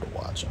really cool to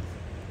watch them.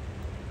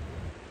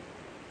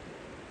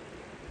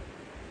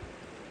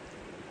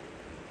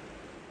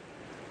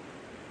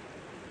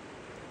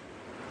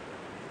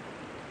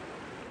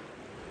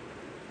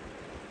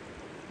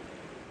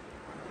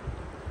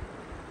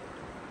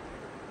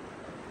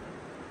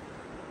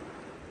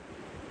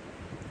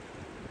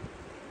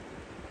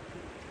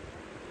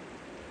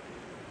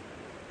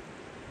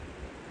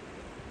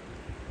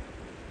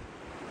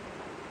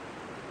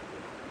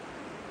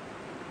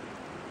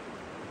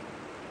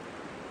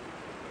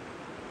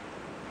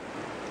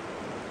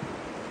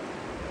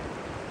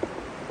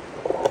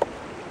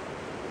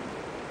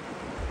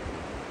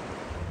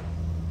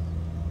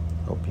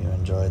 Hope you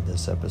enjoyed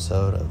this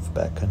episode of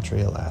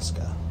Backcountry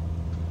Alaska.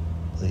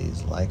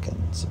 Please like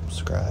and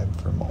subscribe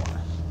for more.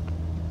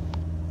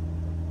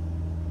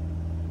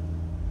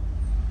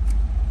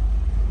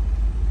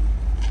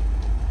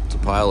 It's a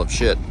pile of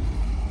shit.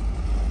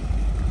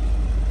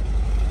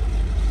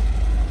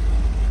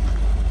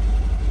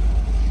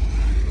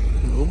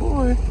 Oh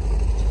boy.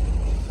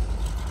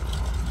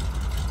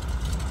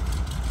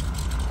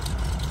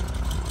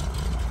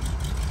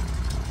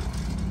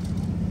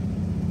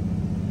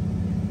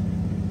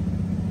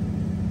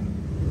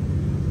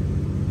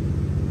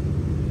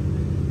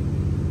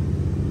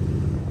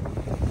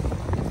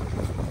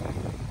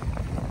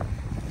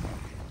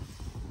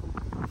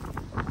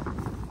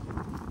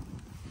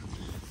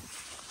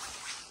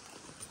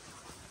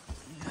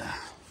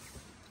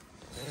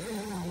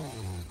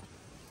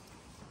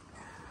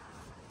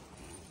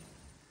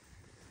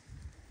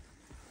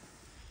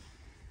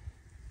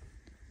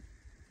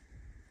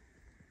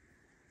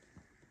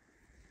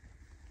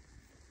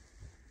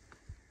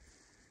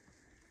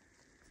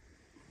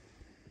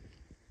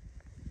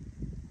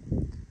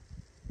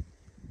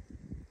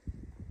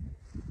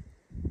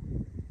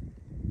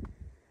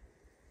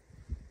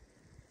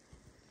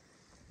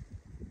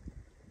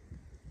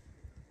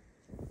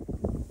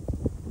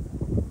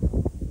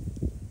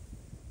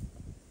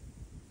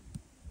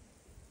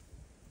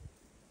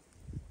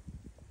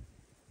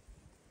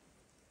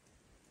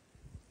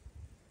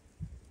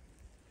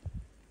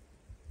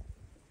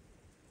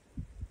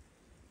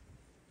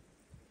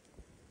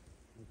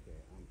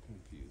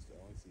 Confused.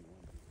 I always see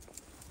one.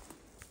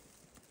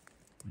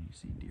 When you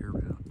see deer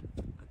around,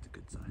 that's a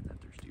good sign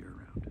that there's deer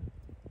around.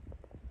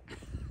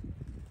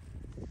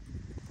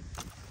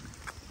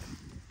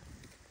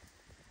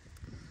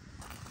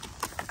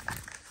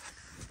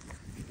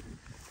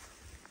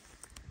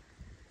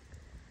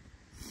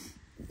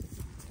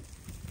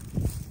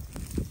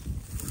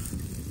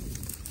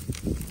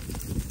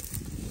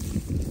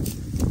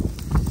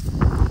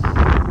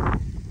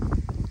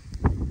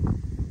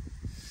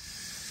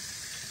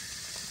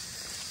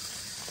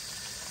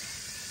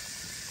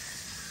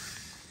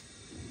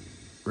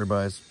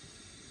 ribeyes,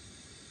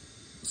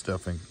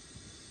 stuffing,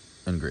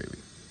 and gravy,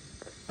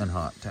 and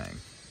hot tang.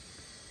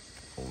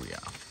 Oh yeah.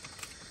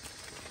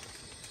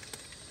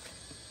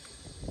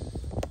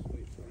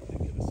 Wait for him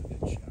to get us a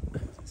good shot.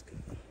 It's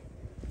good.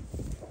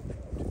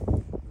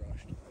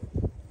 Rushed.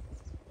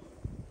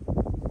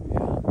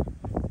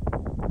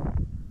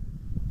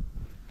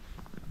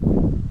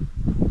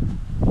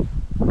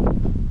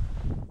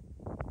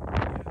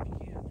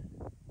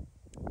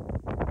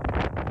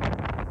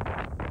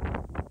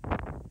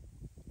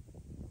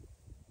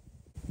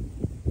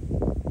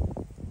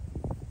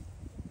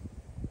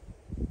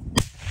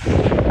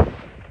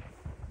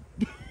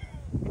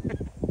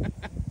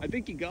 I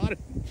think you got it.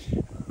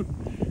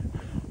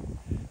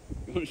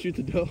 You want to shoot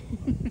the doe?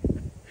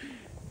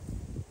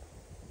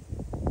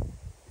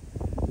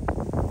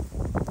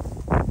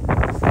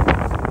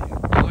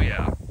 Oh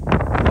yeah.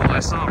 Well, I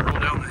saw him roll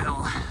down the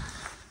hill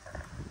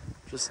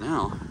just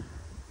now.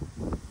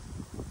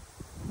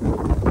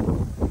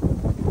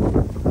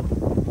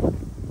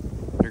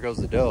 There goes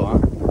the doe, huh?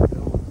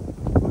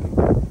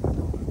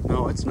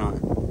 No, it's not.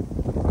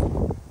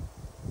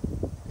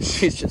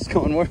 She's just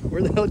going, where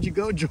the hell did you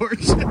go,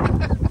 George?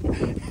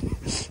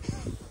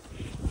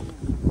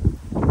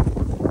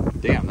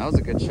 Damn, that was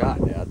a good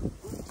shot, Dad.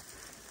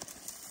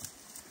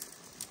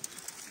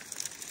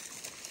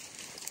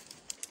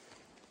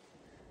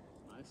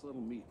 Nice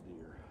little meat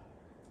deer.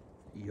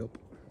 Yep.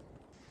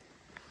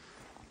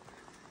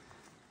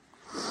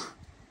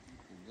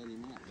 Got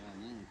him out down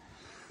there.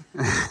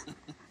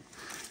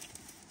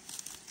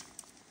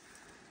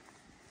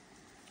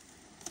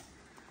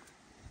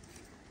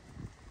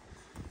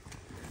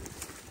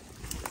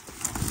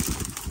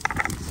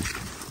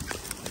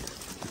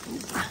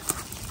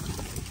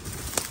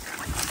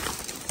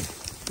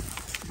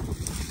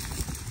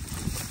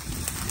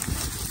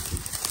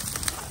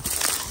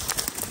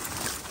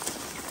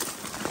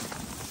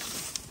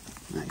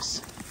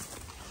 Nice.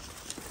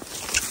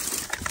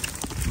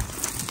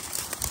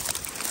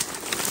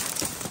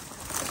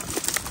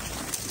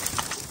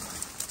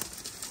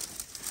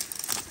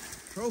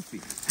 Trophy.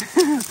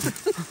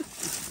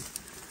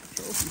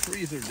 Trophy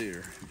freezer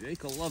deer.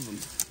 Jake will love them.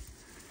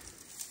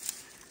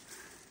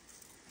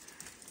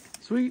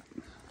 Sweet.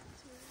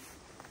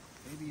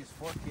 Babiest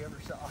fork you ever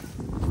saw.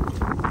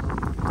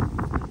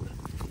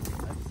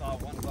 I saw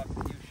one buck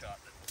that you shot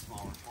that was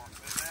smaller fork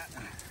than that.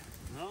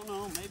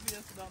 No, maybe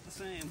it's about the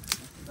same.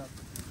 It's about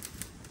the same.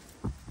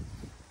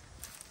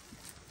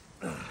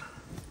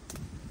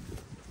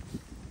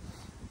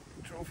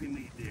 Trophy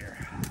meat deer.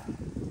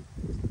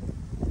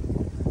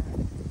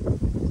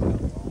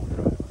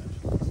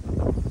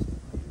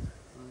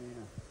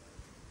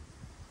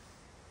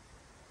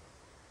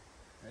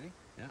 Ready?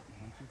 Yeah.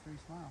 1, 2, 3,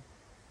 smile.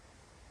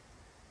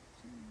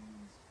 Cheese.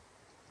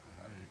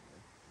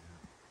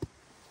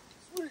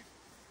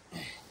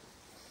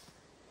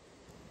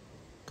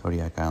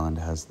 Kodiak Island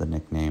has the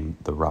nickname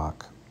The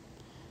Rock.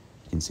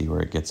 You can see where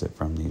it gets it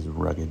from, these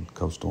rugged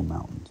coastal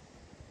mountains.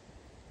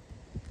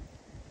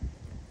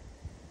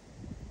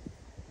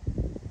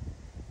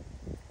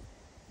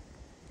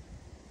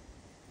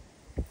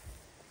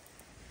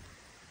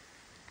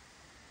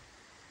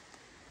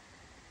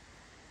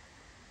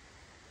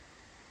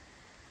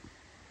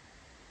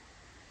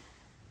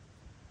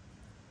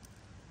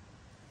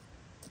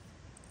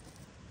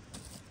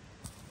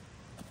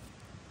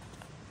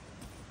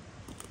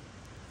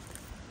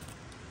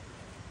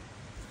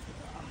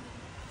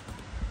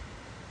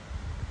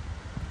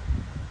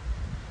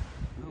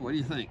 What do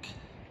you think?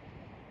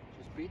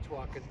 Just beach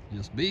walking.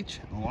 Just beach?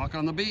 A walk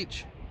on the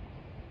beach.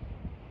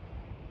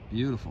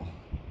 Beautiful.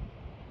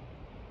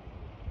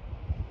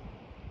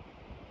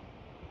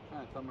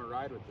 Trying to come a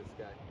ride with this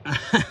guy.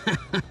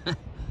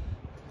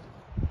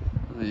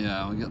 Oh,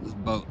 yeah, we got this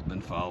boat that's been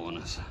following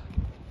us.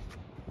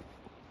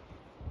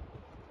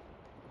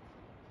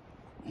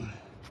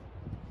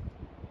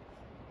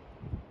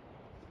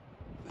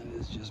 That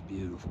is just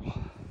beautiful.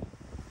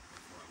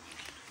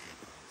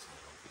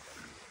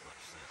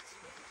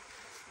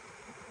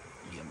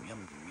 Yum, yum,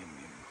 yum,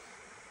 yum.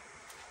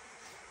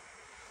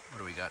 What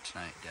do we got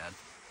tonight, Dad?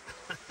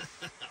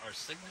 Our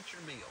signature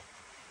meal.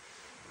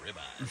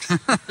 Ribeyes.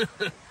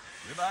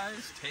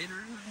 Ribeyes,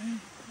 taters, and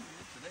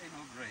today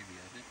no gravy.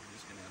 I think we're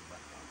just going to have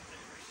background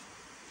taters.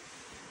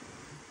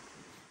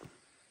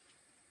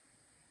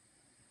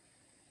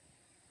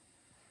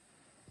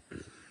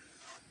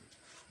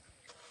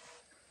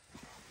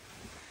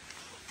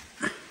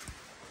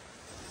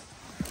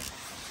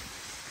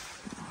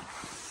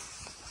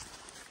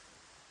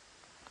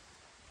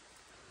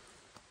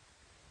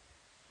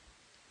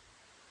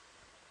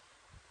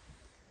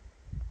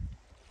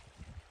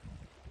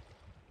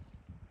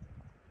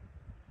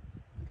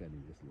 I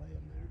can just lay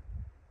them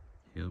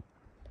there. Yep.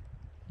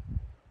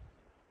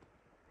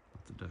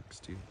 The ducks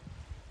too.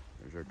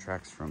 There's our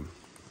tracks from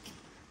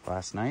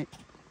last night,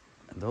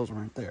 and those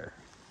weren't there.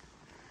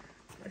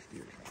 Fresh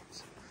deer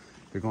tracks.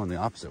 They're going the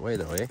opposite way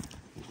though, eh?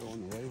 We're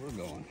going the way we're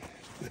going.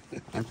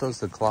 Aren't those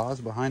the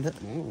claws behind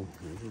it? No,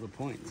 those are the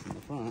points in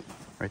the front.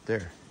 Right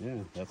there.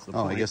 Yeah, that's the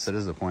Oh, point. I guess that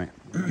is the point.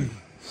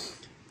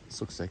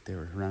 Almost looks like they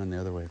were running the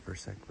other way for a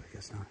sec, but I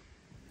guess not.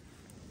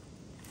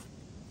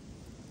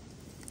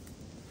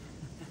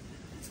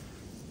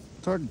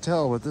 It's hard to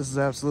tell, but this is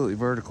absolutely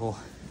vertical.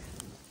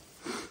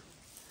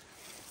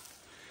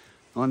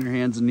 On your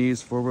hands and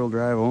knees, 4-wheel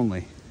drive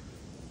only.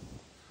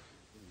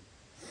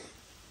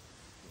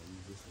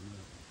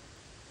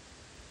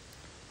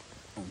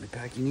 Only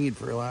pack you need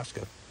for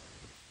Alaska.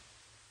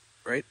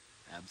 Right?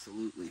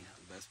 Absolutely.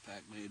 The best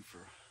pack made for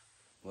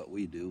what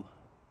we do.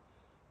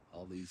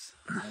 All these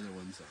other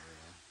ones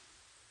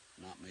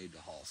are not made to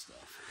haul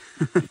stuff.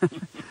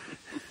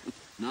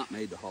 Not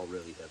made to haul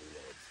really heavy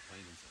loads. Plain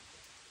and simple.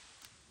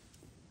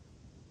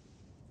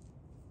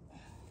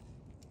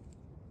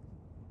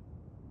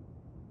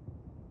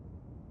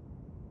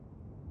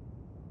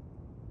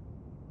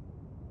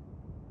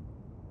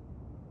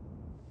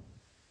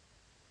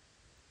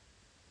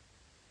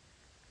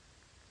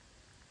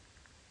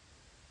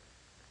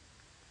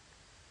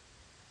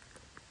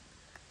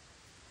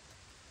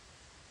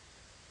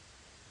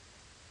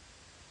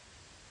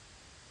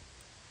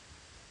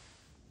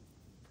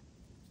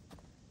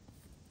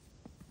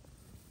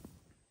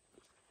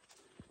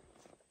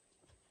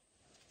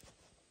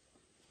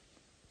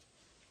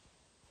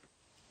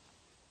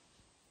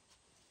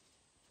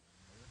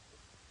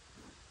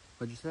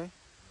 What'd you say?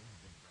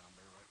 Down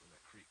there right where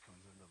that creek comes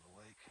into the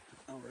lake.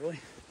 Oh,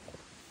 really?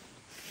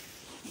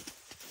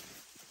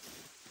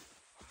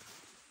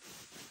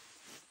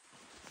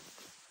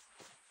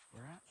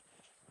 Where at?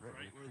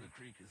 Right where the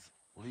creek is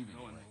Leaving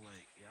going the to the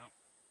lake. Yep.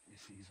 You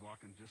see he's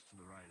walking just to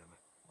the right of it.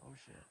 Oh,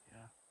 shit,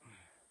 yeah.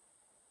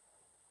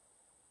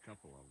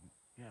 Couple of them.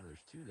 Yeah,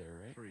 there's 2 there,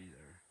 right? 3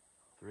 there.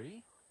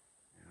 3?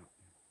 Yep.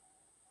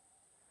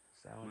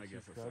 Sow and I 2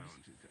 guess a cubs? sow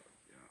and 2 cubs.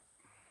 Yeah.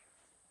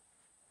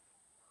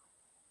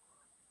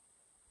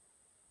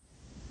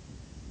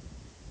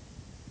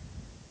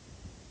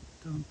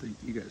 Don't think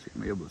you guys are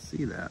gonna be able to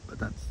see that, but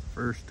that's the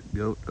first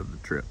goat of the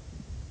trip.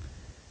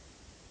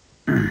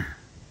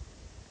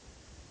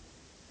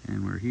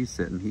 And where he's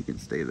sitting, he can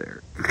stay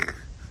there.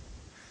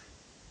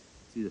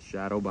 See the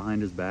shadow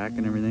behind his back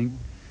and everything?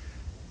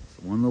 It's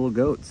one little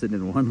goat sitting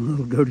in one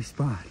little goaty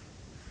spot.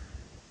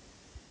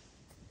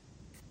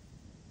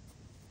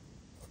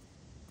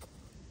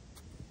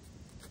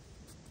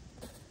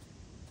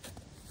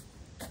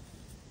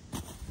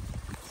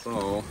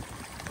 So,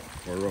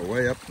 we're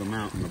way up the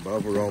mountain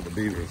above where all the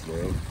beavers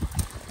live.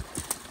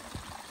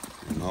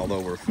 And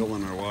although we're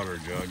filling our water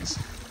jugs,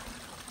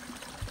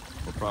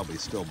 we'll probably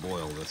still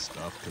boil this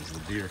stuff because the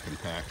deer can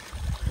pack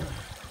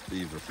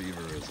beaver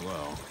fever as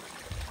well.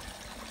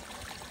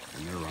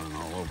 And they're running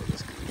all over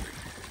this country.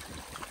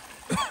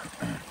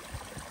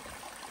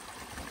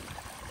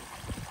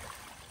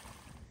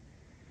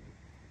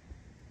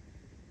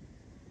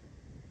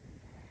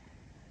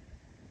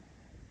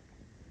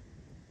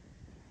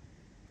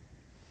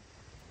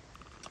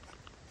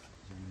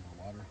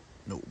 Water?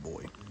 No,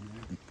 boy.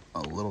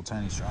 A little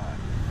tiny shot.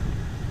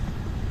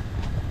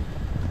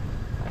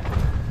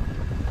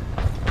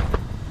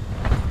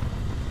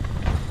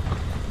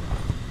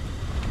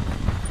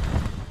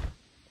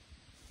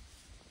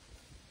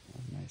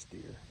 Nice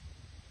deer.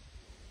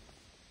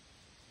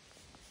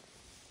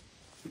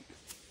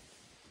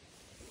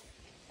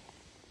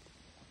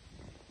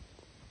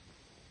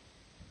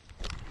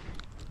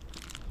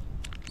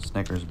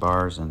 Snickers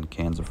bars and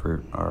cans of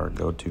fruit are our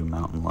go-to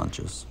mountain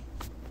lunches.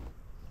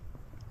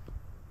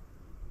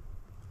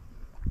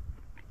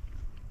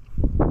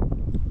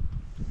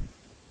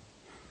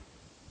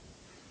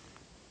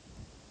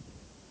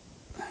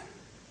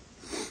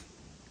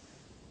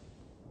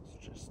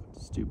 It's just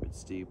stupid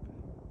steep.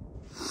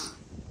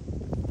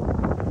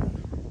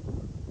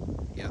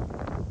 Yep.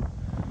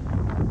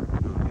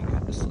 Not be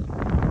good to slip.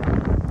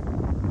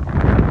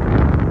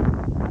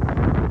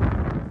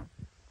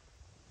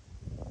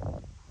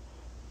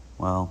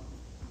 Well,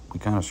 we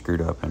kind of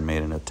screwed up and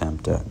made an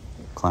attempt at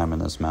climbing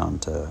this mountain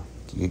to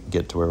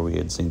get to where we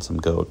had seen some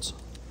goats.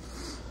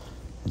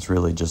 It's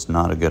really just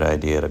not a good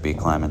idea to be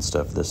climbing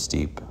stuff this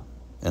steep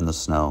in the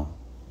snow,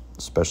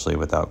 especially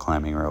without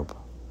climbing rope.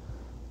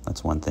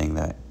 That's one thing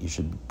that you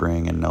should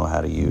bring and know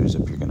how to use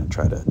if you're going to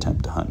try to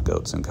attempt to hunt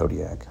goats in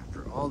Kodiak.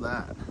 After all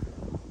that,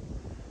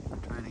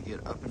 trying to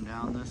get up and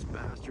down this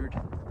bastard,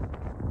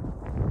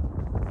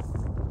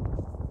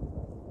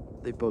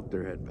 they poked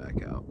their head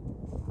back out.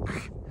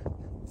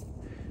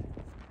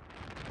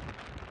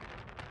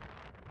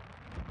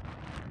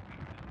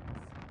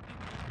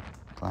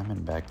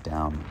 Climbing back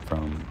down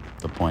from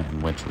the point in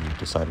which we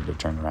decided to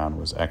turn around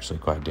was actually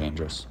quite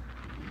dangerous.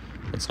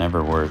 It's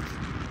never worth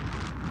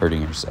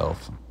hurting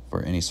yourself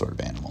for any sort of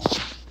animal. Call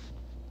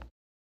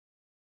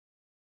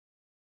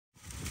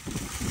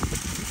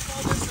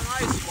this an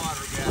ice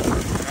water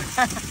gather.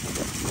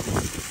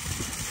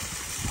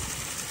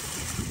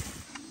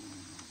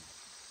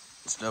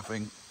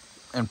 Stuffing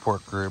and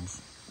pork ribs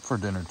for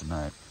dinner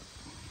tonight.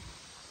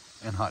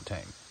 And hot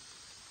tank.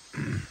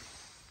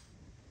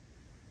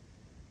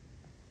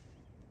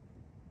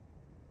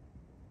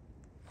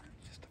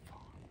 Just a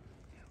farm.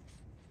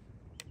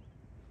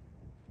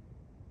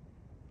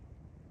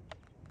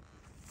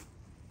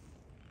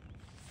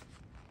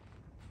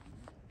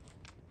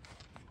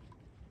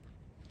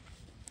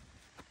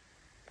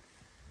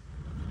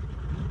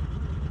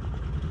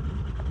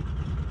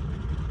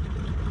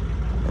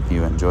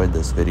 you enjoyed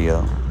this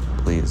video,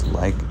 please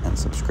like and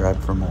subscribe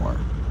for more.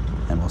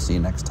 And we'll see you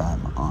next time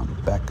on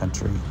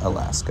Backcountry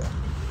Alaska.